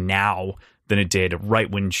meaning now than it did right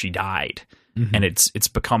when she died. Mm-hmm. And it's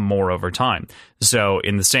become more over time. So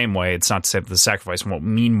in the same way, it's not to say that the sacrifice won't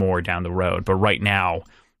mean more down the road, but right now,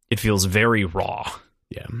 it feels very raw.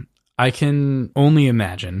 Yeah. I can only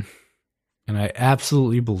imagine, and I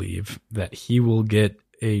absolutely believe, that he will get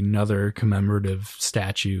another commemorative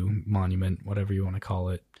statue, monument, whatever you want to call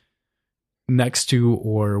it, next to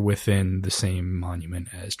or within the same monument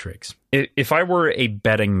as Triggs. If I were a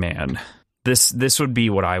betting man, this would be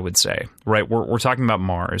what I would say, right? We're talking about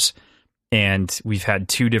Mars, and we've had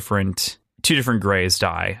two different Greys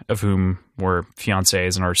die, of whom were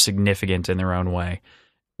fiancés and are significant in their own way.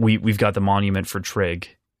 We've got the monument for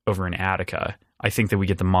Trigg over in Attica. I think that we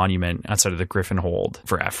get the monument outside of the Griffin Hold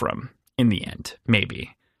for Ephraim in the end,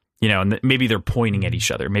 maybe. And maybe they're pointing at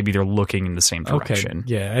each other. Maybe they're looking in the same direction.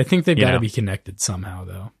 Okay. Yeah, I think they've got to be connected somehow,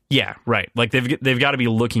 though. Yeah, right. Like they've got to be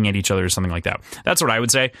looking at each other or something like that. That's what I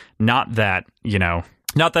would say. Not that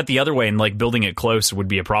the other way and like building it close would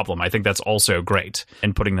be a problem. I think that's also great.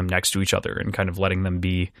 And putting them next to each other and kind of letting them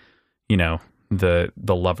be, the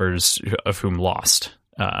lovers of whom lost.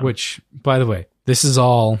 Which, by the way, this is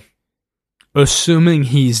all assuming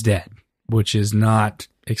he's dead, which is not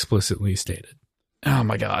explicitly stated. Oh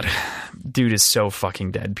my god. Dude is so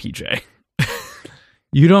fucking dead, PJ.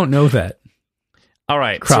 You don't know that. All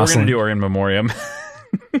right, so we're going to do our in memoriam.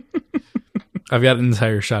 I've got an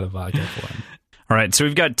entire shot of vodka for him. All right, so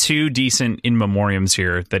we've got 2 decent in memoriams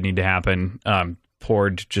here that need to happen,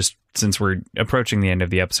 poured just since we're approaching the end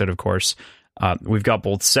of the episode, of course. We've got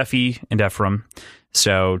both Sephi and Ephraim.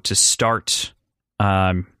 So to start,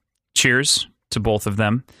 cheers to both of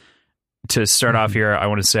them. To start off here, I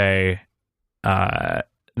want to say...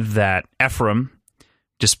 that Ephraim,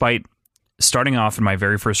 despite starting off in my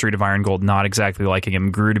very first read of Iron Gold, not exactly liking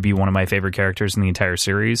him, grew to be one of my favorite characters in the entire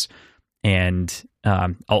series. And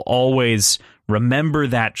I'll always remember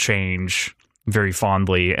that change very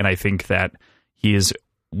fondly. And I think that he is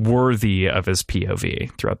worthy of his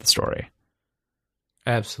POV throughout the story.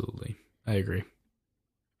 Absolutely. I agree.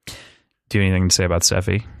 Do you have anything to say about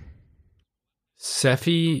Sephi?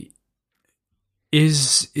 Sephi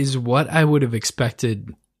is what I would have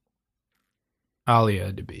expected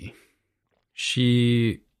Alia to be.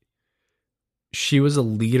 She was a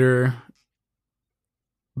leader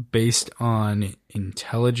based on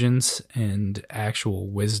intelligence and actual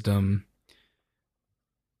wisdom,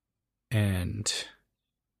 and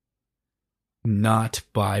not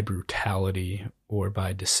by brutality or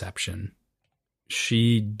by deception.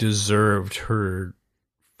 She deserved her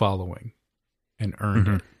following and earned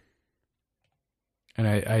it. And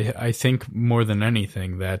I think more than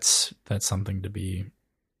anything, that's something to be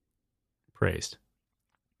praised.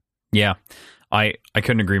 Yeah, I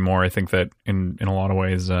couldn't agree more. I think that in a lot of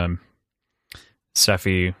ways,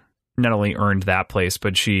 Sephi not only earned that place,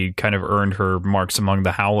 but she kind of earned her marks among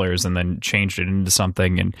the Howlers and then changed it into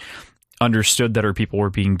something and understood that her people were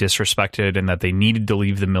being disrespected and that they needed to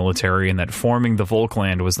leave the military and that forming the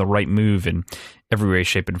Volkland was the right move in every way,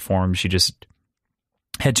 shape, and form. She just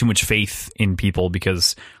had too much faith in people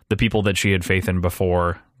because the people that she had faith in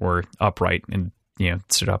before were upright and,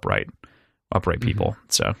 stood upright people.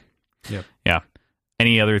 So, yeah.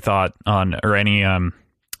 Any other thought on, or any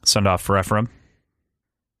send off for Ephraim?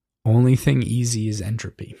 Only thing easy is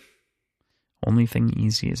entropy. Only thing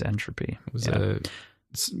easy is entropy. It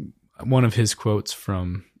was one of his quotes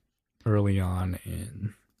from early on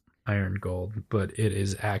in Iron Gold, but it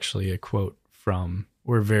is actually a quote from,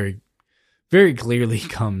 or very, very clearly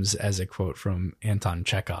comes as a quote from Anton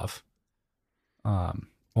Chekhov.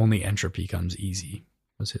 Only entropy comes easy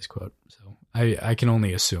was his quote. So I can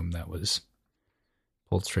only assume that was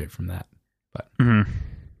pulled straight from that. But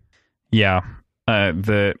yeah,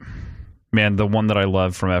 the one that I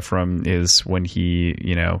love from Ephraim is when he,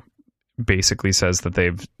 basically says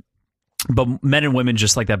that but men and women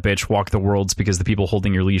just like that bitch walk the worlds because the people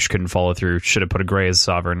holding your leash couldn't follow through. Should have put a gray as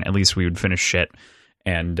sovereign. At least we would finish shit.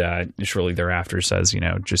 And shortly thereafter says,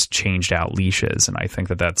 just changed out leashes. And I think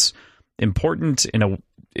that that's important in a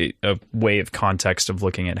way of context of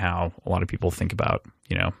looking at how a lot of people think about,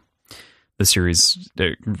 the series,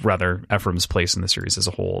 rather Ephraim's place in the series as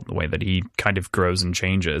a whole, the way that he kind of grows and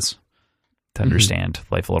changes to understand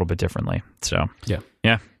life a little bit differently. So,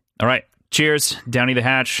 yeah. All right. Cheers. Downy the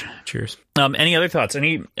Hatch. Cheers. Any other thoughts?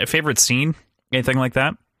 Any favorite scene? Anything like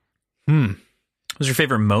that? What was your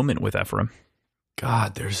favorite moment with Ephraim?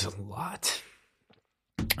 God, there's a lot.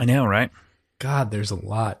 I know, right? God, there's a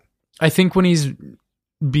lot. I think when he's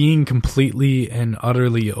being completely and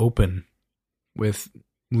utterly open with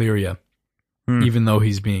Lyria, even though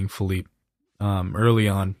he's being Philippe, early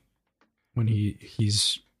on, when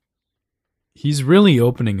he's really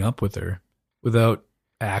opening up with her without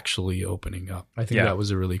actually opening up. I think that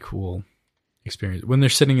was a really cool experience. When they're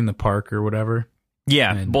sitting in the park or whatever.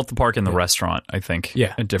 Yeah, both the park and the restaurant, I think.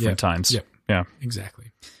 Yeah. At different times. Yeah.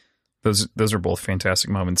 Exactly. Those are both fantastic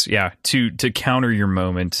moments. Yeah, to counter your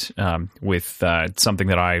moment with something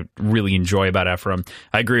that I really enjoy about Ephraim,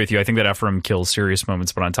 I agree with you. I think that Ephraim kills serious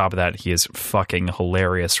moments, but on top of that, he is fucking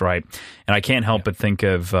hilarious, right? And I can't help but think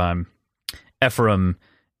of Ephraim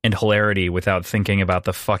and hilarity without thinking about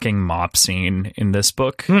the fucking mop scene in this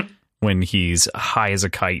book when he's high as a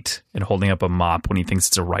kite and holding up a mop when he thinks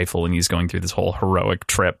it's a rifle and he's going through this whole heroic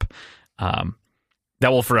trip.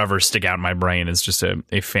 That will forever stick out in my brain as just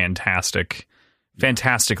a fantastic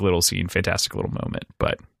little scene, fantastic little moment.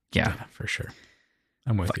 But yeah for sure.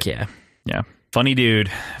 I'm with you. Yeah. Funny dude.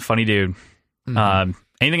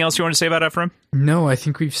 Anything else you want to say about Ephraim? No, I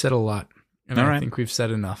think we've said a lot. And I think we've said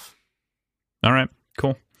enough. All right,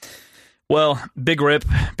 cool. Well, big rip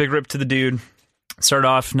to the dude. Started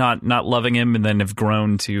off not loving him and then have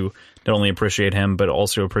grown to not only appreciate him, but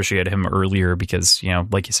also appreciate him earlier because,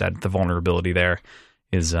 like you said, the vulnerability there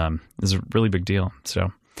is a really big deal.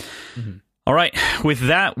 So, All right. With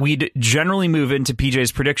that, we'd generally move into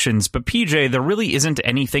PJ's predictions. But PJ, there really isn't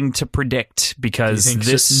anything to predict because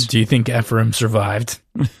do you think Ephraim survived?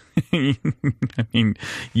 I mean,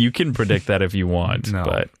 you can predict that if you want,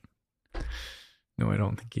 but... No, I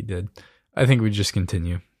don't think he did. I think we just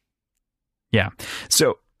continue. Yeah.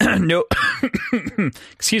 So, no,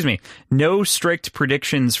 excuse me, no strict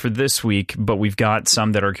predictions for this week, but we've got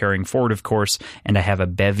some that are carrying forward, of course, and I have a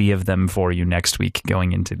bevy of them for you next week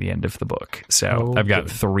going into the end of the book. So I've got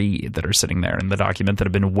 3 that are sitting there in the document that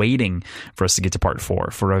have been waiting for us to get to part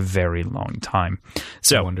 4 for a very long time.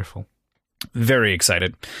 So wonderful. Very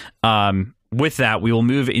excited. With that, we will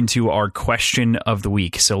move into our question of the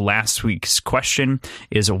week. So last week's question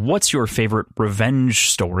is, what's your favorite revenge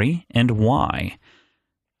story and why?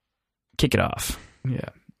 Kick it off. Yeah.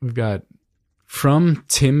 We've got from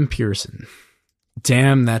Tim Pearson.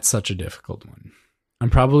 Damn, that's such a difficult one. I'm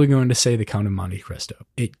probably going to say The Count of Monte Cristo.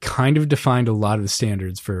 It kind of defined a lot of the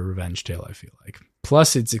standards for a revenge tale, I feel like.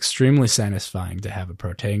 Plus, it's extremely satisfying to have a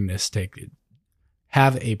protagonist take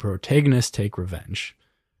revenge,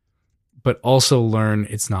 but also learn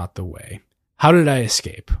it's not the way. How did I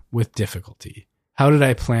escape? With difficulty. How did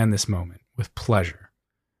I plan this moment? With pleasure.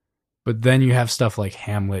 But then you have stuff like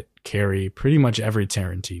Hamlet, Carrie, pretty much every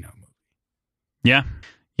Tarantino movie. Yeah,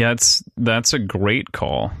 that's a great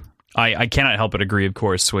call. I cannot help but agree, of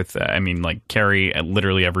course, with, Carrie,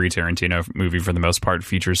 literally every Tarantino movie for the most part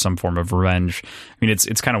features some form of revenge. I mean,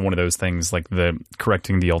 it's kind of one of those things like the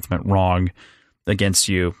correcting the ultimate wrong against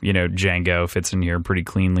you, Django fits in here pretty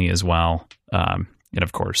cleanly as well. And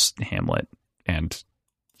of course, Hamlet, and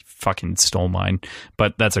fucking stole mine,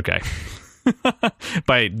 but that's okay.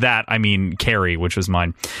 By that, I mean Carrie, which was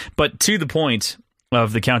mine. But to the point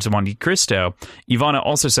of The Count of Monte Cristo, Ivana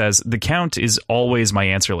also says, the Count is always my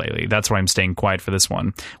answer lately. That's why I'm staying quiet for this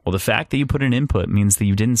one. Well, the fact that you put an input means that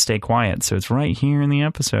you didn't stay quiet. So it's right here in the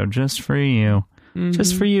episode, just for you.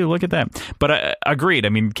 Just for you. Look at that. But agreed. I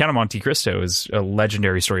mean, Count of Monte Cristo is a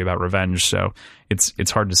legendary story about revenge, so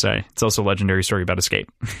it's hard to say. It's also a legendary story about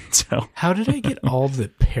escape. So how did I get all the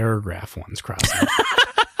paragraph ones crossed out?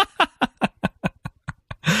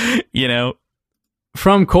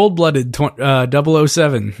 From Cold-Blooded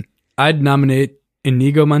 007, I'd nominate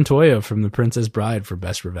Inigo Montoya from The Princess Bride for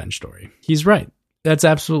Best Revenge Story. He's right. That's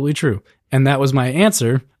absolutely true. And that was my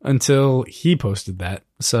answer until he posted that.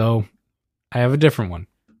 So I have a different one.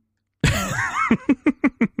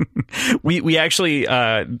 We actually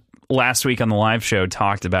last week on the live show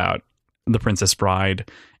talked about The Princess Bride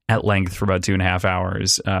at length for about 2.5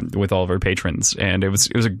 hours with all of our patrons, and it was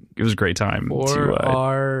a great time. For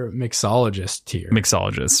our mixologist tier.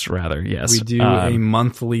 Mixologists, rather, yes. We do a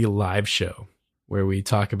monthly live show where we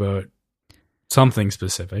talk about something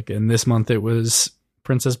specific, and this month it was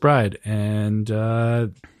Princess Bride, and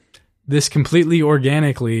this completely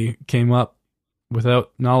organically came up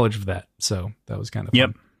without knowledge of that, so that was kind of fun.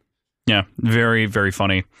 Yep. Yeah, very, very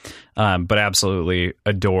funny, but absolutely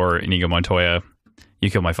adore Inigo Montoya. You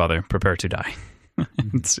killed my father, prepare to die.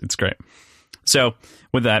 It's great. So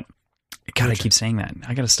with that, God, I keep saying that.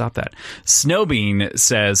 I got to stop that. Snowbean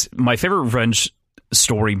says, my favorite revenge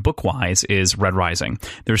story book-wise is Red Rising.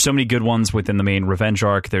 There's so many good ones within the main revenge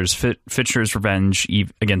arc. There's Fitcher's revenge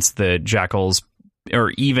against the Jackals, or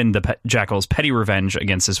even the Jackal's petty revenge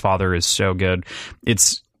against his father is so good.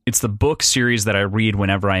 It's the book series that I read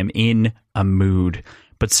whenever I'm in a mood.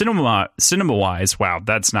 But cinema-wise, wow,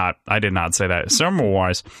 I did not say that.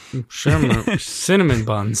 Cinema-wise. Cinnamon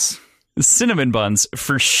buns. Cinnamon buns,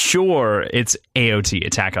 for sure, it's AOT,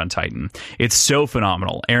 Attack on Titan. It's so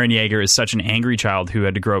phenomenal. Eren Yeager is such an angry child who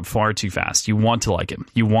had to grow up far too fast. You want to like him.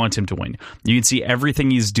 You want him to win. You can see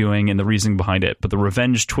everything he's doing and the reasoning behind it, but the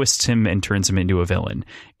revenge twists him and turns him into a villain.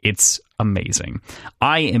 It's amazing.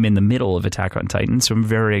 I am in the middle of Attack on Titan, so I'm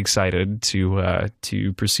very excited to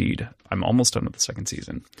proceed. I'm almost done with the second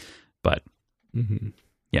season, but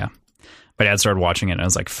yeah. My dad started watching it, and I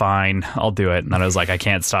was like, fine, I'll do it. And then I was like, I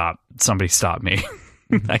can't stop. Somebody stop me.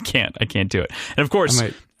 I can't do it. And of course,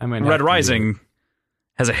 I might Red Rising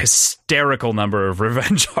has a hysterical number of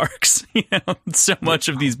revenge arcs. So much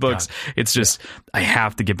of these books, it's just, I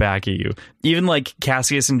have to get back at you. Even like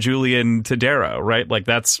Cassius and Julian to Darrow, right? Like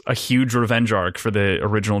that's a huge revenge arc for the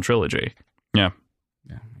original trilogy. Yeah.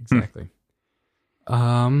 Yeah, exactly.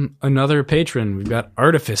 Another patron, we've got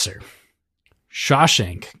Artificer.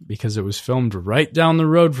 Shawshank, because it was filmed right down the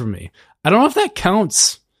road from me. I don't know if that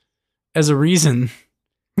counts as a reason.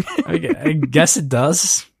 I guess it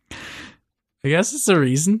does. I guess it's a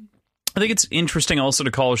reason. I think it's interesting also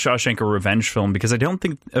to call Shawshank a revenge film, because I don't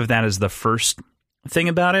think of that as the first thing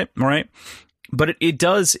about it, right? But it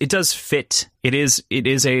does fit. It is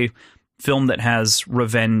a film that has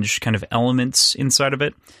revenge kind of elements inside of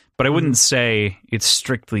it, but I wouldn't say it's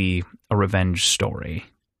strictly a revenge story,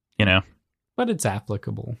 But it's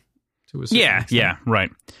applicable to a certain extent. Yeah,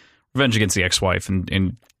 right. Revenge against the ex-wife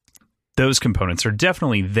and those components are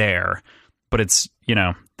definitely there, but it's,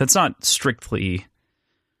 that's not strictly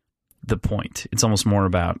the point. It's almost more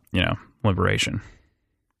about, liberation.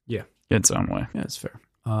 Yeah. In its own way. Yeah, that's fair.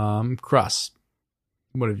 Cross,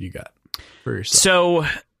 what have you got for yourself? So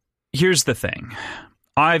here's the thing.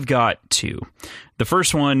 I've got two. The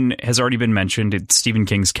first one has already been mentioned. It's Stephen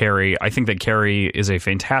King's Carrie. I think that Carrie is a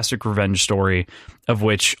fantastic revenge story, of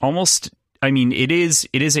which it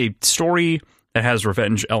is a story that has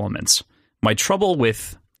revenge elements. My trouble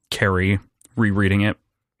with Carrie, rereading it,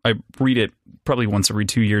 I read it probably once every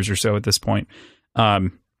 2 years or so at this point,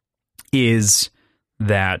 is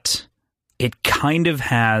that it kind of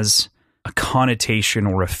has a connotation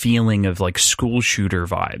or a feeling of like school shooter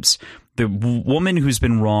vibes. The woman who's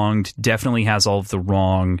been wronged definitely has all of the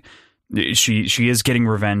wrong. She is getting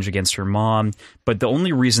revenge against her mom, but the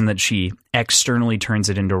only reason that she externally turns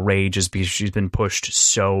it into rage is because she's been pushed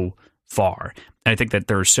so far. And I think that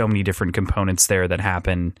there are so many different components there that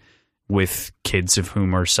happen with kids of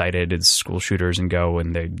whom are cited as school shooters and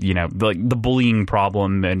like the bullying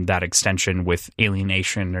problem and that extension with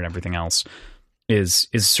alienation and everything else is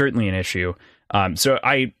certainly an issue. So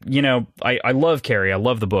I love Carrie. I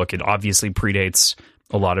love the book. It obviously predates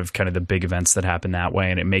a lot of kind of the big events that happen that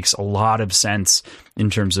way. And it makes a lot of sense in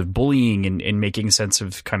terms of bullying and making sense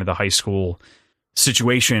of kind of the high school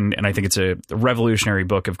situation. And I think it's a revolutionary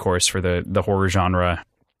book, of course, for the horror genre,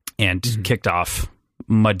 and kicked off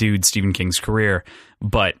my dude Stephen King's career.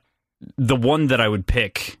 But the one that I would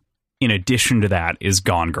pick in addition to that is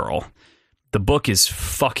Gone Girl. The book is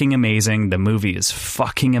fucking amazing. The movie is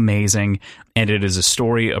fucking amazing. And it is a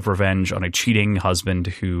story of revenge on a cheating husband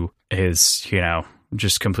who is,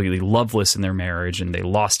 just completely loveless in their marriage. And they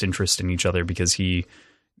lost interest in each other because he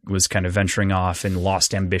was kind of venturing off and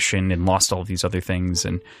lost ambition and lost all of these other things.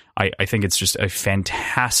 And I think it's just a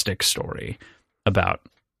fantastic story about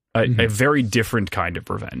a very different kind of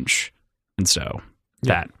revenge. And so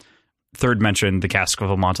that third mention, The Cask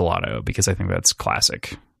of Amontillado, because I think that's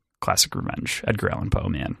classic classic revenge. Edgar Allan Poe,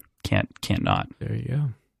 man, can't not. There you go.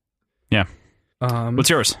 Yeah. What's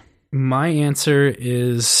yours? My answer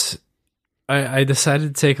is I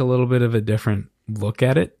decided to take a little bit of a different look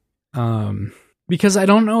at it. Because I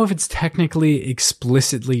don't know if it's technically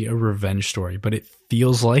explicitly a revenge story, but it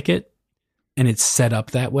feels like it, and it's set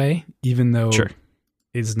up that way, even though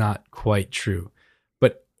it's not quite true.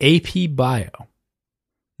 But AP Bio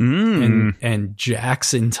and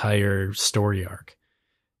Jack's entire story arc,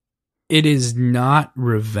 it is not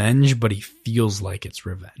revenge, but he feels like it's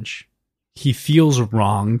revenge. He feels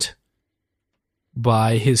wronged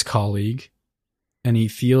by his colleague, and he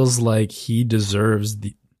feels like he deserves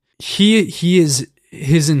the... He is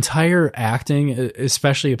his entire acting,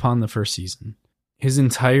 especially upon the first season. His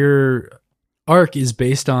entire arc is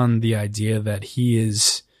based on the idea that he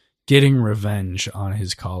is getting revenge on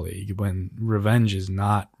his colleague, when revenge is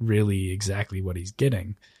not really exactly what he's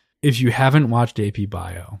getting. If you haven't watched AP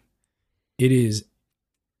Bio, it is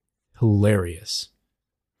hilarious.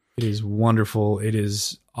 It is wonderful. It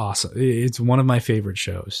is awesome. It's one of my favorite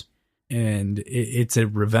shows, and it's a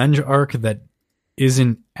revenge arc that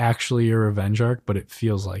isn't actually a revenge arc, but it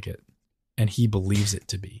feels like it, and he believes it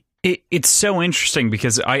to be. It's so interesting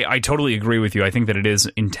because I totally agree with you. I think that it is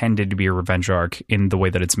intended to be a revenge arc in the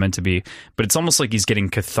way that it's meant to be, but it's almost like he's getting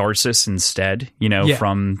catharsis instead,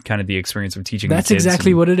 from kind of the experience of teaching. That's the kids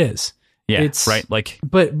exactly what it is. Yeah, it's right. Like,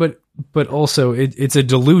 but also it's a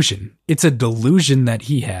delusion. It's a delusion that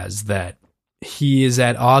he has, that he is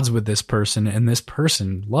at odds with this person, and this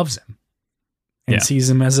person loves him and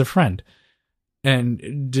sees him as a friend,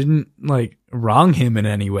 and didn't like wrong him in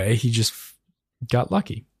any way. He just got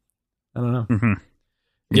lucky. I don't know. Mm-hmm.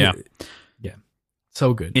 Yeah. Yeah.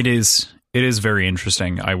 So good. It is very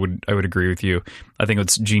interesting. I would agree with you. I think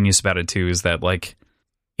what's genius about it too is that like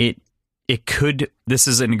it could, this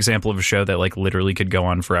is an example of a show that like literally could go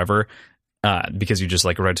on forever. Because you just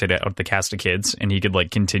like rotate out the cast of kids, and he could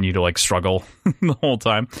like continue to like struggle the whole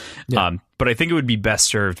time. Yeah. But I think it would be best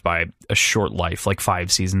served by a short life, like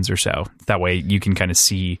 5 seasons or so. That way you can kind of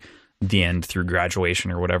see the end through graduation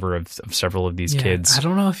or whatever of several of these kids. I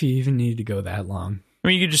don't know if you even need to go that long. I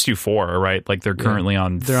mean, you could just do 4, right? Like they're currently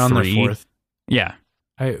on 3. They're on their 4th. Yeah.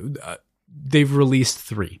 They've released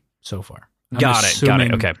 3 so far. Got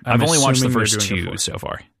it. Okay. I've only watched the first 2 so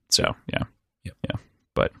far. So yeah. Yep. Yeah.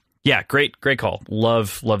 But yeah, great call.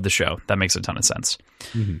 Love the show. That makes a ton of sense.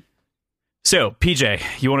 Mm-hmm. So PJ,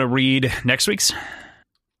 you want to read next week's?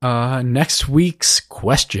 Next week's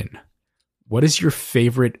question: what is your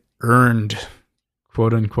favorite earned,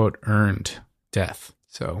 quote unquote, earned death?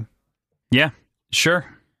 So, yeah, sure,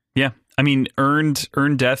 yeah. I mean, earned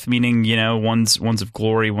death, meaning ones of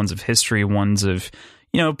glory, ones of history, ones of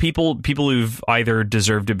people who've either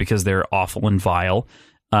deserved it because they're awful and vile,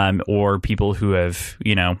 or people who have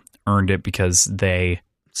earned it because they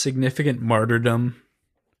significant martyrdom.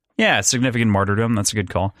 Yeah, significant martyrdom. That's a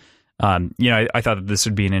good call. I thought that this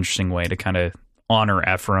would be an interesting way to kind of honor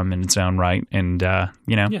Ephraim in its own right, and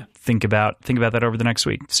think about that over the next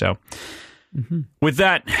week. So, with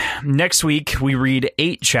that, next week we read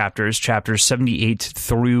 8 chapters 78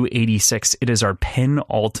 through 86. It is our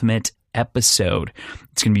penultimate episode.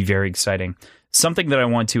 It's going to be very exciting. Something that I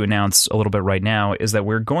want to announce a little bit right now is that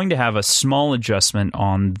we're going to have a small adjustment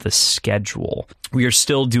on the schedule. We are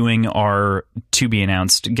still doing our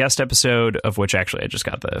to-be-announced guest episode, of which actually I just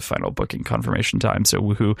got the final booking confirmation time, so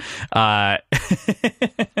woohoo.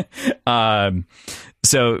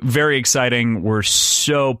 So very exciting. We're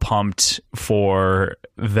so pumped for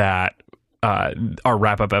that. Our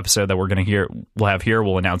wrap-up episode that we'll have here.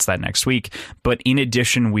 We'll announce that next week. But in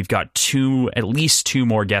addition, we've got at least 2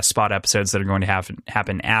 more guest spot episodes that are going to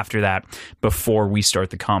happen after that before we start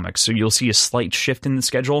the comics. So you'll see a slight shift in the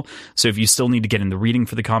schedule. So if you still need to get into reading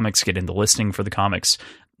for the comics, get into listening for the comics,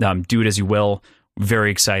 do it as you will. Very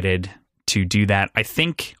excited to do that. I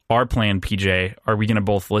think our plan, PJ, are we going to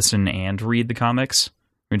both listen and read the comics?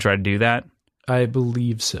 We're going to try to do that? I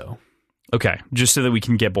believe so. Okay, just so that we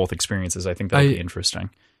can get both experiences. I think that would be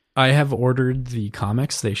interesting. I have ordered the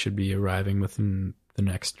comics. They should be arriving within the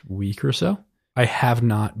next week or so. I have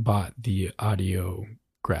not bought the audio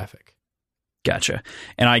graphic. Gotcha.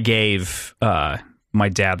 And I gave my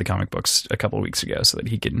dad the comic books a couple of weeks ago so that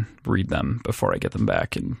he can read them before I get them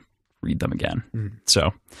back and read them again.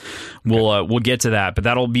 So we'll get to that, but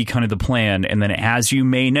that'll be kind of the plan. And then, as you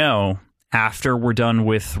may know, after we're done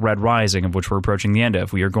with Red Rising, of which we're approaching the end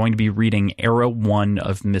of, we are going to be reading Era 1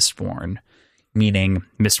 of Mistborn, meaning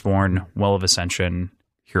Mistborn, Well of Ascension,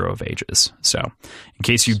 Hero of Ages. So, in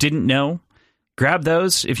case you didn't know, grab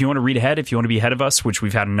those if you want to read ahead, if you want to be ahead of us, which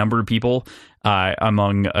we've had a number of people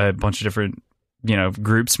among a bunch of different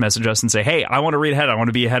groups, message us and say, hey, I want to read ahead. I want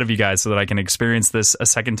to be ahead of you guys so that I can experience this a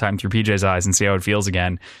second time through PJ's eyes and see how it feels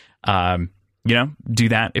again. Do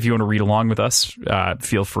that. If you want to read along with us,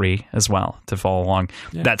 feel free as well to follow along.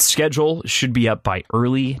 Yeah. That schedule should be up by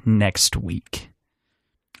early next week.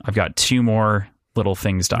 I've got 2 more little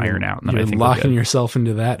things to iron out. You're locking yourself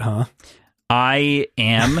into that, huh? I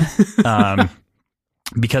am,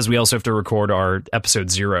 because we also have to record our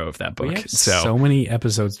episode 0 of that book. We have so many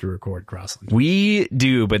episodes to record, Crossland. We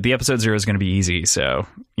do, but the episode 0 is going to be easy. So,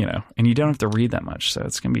 and you don't have to read that much. So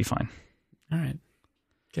it's going to be fine. All right.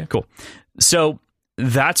 Okay, cool. So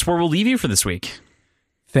that's where we'll leave you for this week.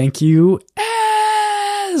 Thank you,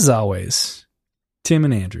 as always, Tim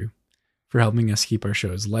and Andrew, for helping us keep our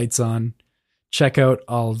show's lights on. Check out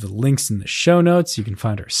all of the links in the show notes. You can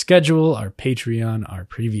find our schedule, our Patreon, our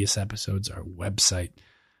previous episodes, our website,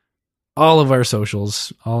 all of our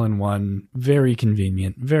socials, all in one very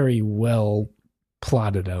convenient, very well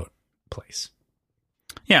plotted out place.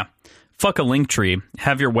 Yeah. Fuck a link tree.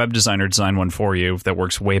 Have your web designer design one for you that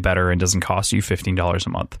works way better and doesn't cost you $15 a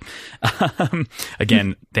month.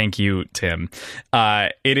 Again, thank you, Tim.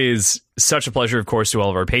 It is such a pleasure, of course, to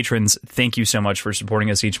all of our patrons. Thank you so much for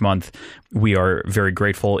supporting us each month. We are very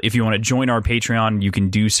grateful. If you want to join our Patreon, you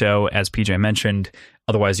can do so, as PJ mentioned.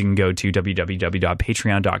 Otherwise, you can go to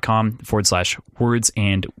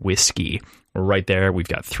www.patreon.com/wordsandwhiskey. We're right there. We've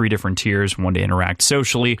got 3 different tiers, one to interact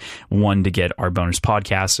socially, one to get our bonus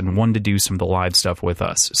podcast, and one to do some of the live stuff with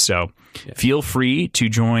us. So feel free to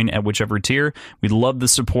join at whichever tier. We love the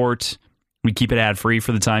support. We keep it ad-free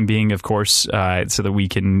for the time being, of course, so that we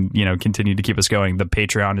can, continue to keep us going. The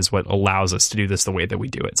Patreon is what allows us to do this the way that we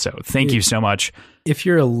do it. So thank you so much. If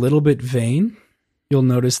you're a little bit vain, you'll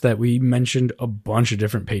notice that we mentioned a bunch of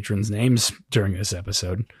different patrons' names during this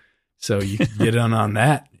episode. So you can get on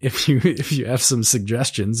that if you have some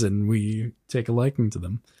suggestions and we take a liking to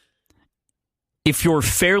them. If you're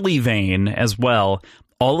fairly vain as well,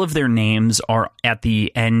 all of their names are at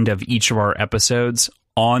the end of each of our episodes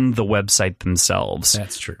on the website themselves.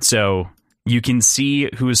 That's true. So you can see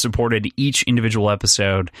who has supported each individual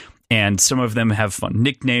episode, and some of them have fun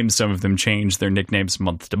nicknames. Some of them change their nicknames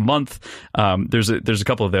month to month. There's a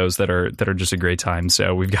couple of those that are just a great time.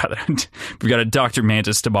 So we've got a Dr.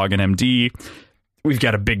 Mantis Toboggan MD. We've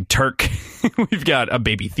got a Big Turk. We've got a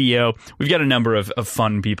Baby Theo. We've got a number of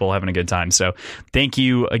fun people having a good time. So thank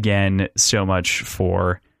you again so much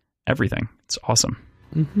for everything. It's awesome.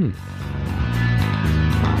 Mm-hmm.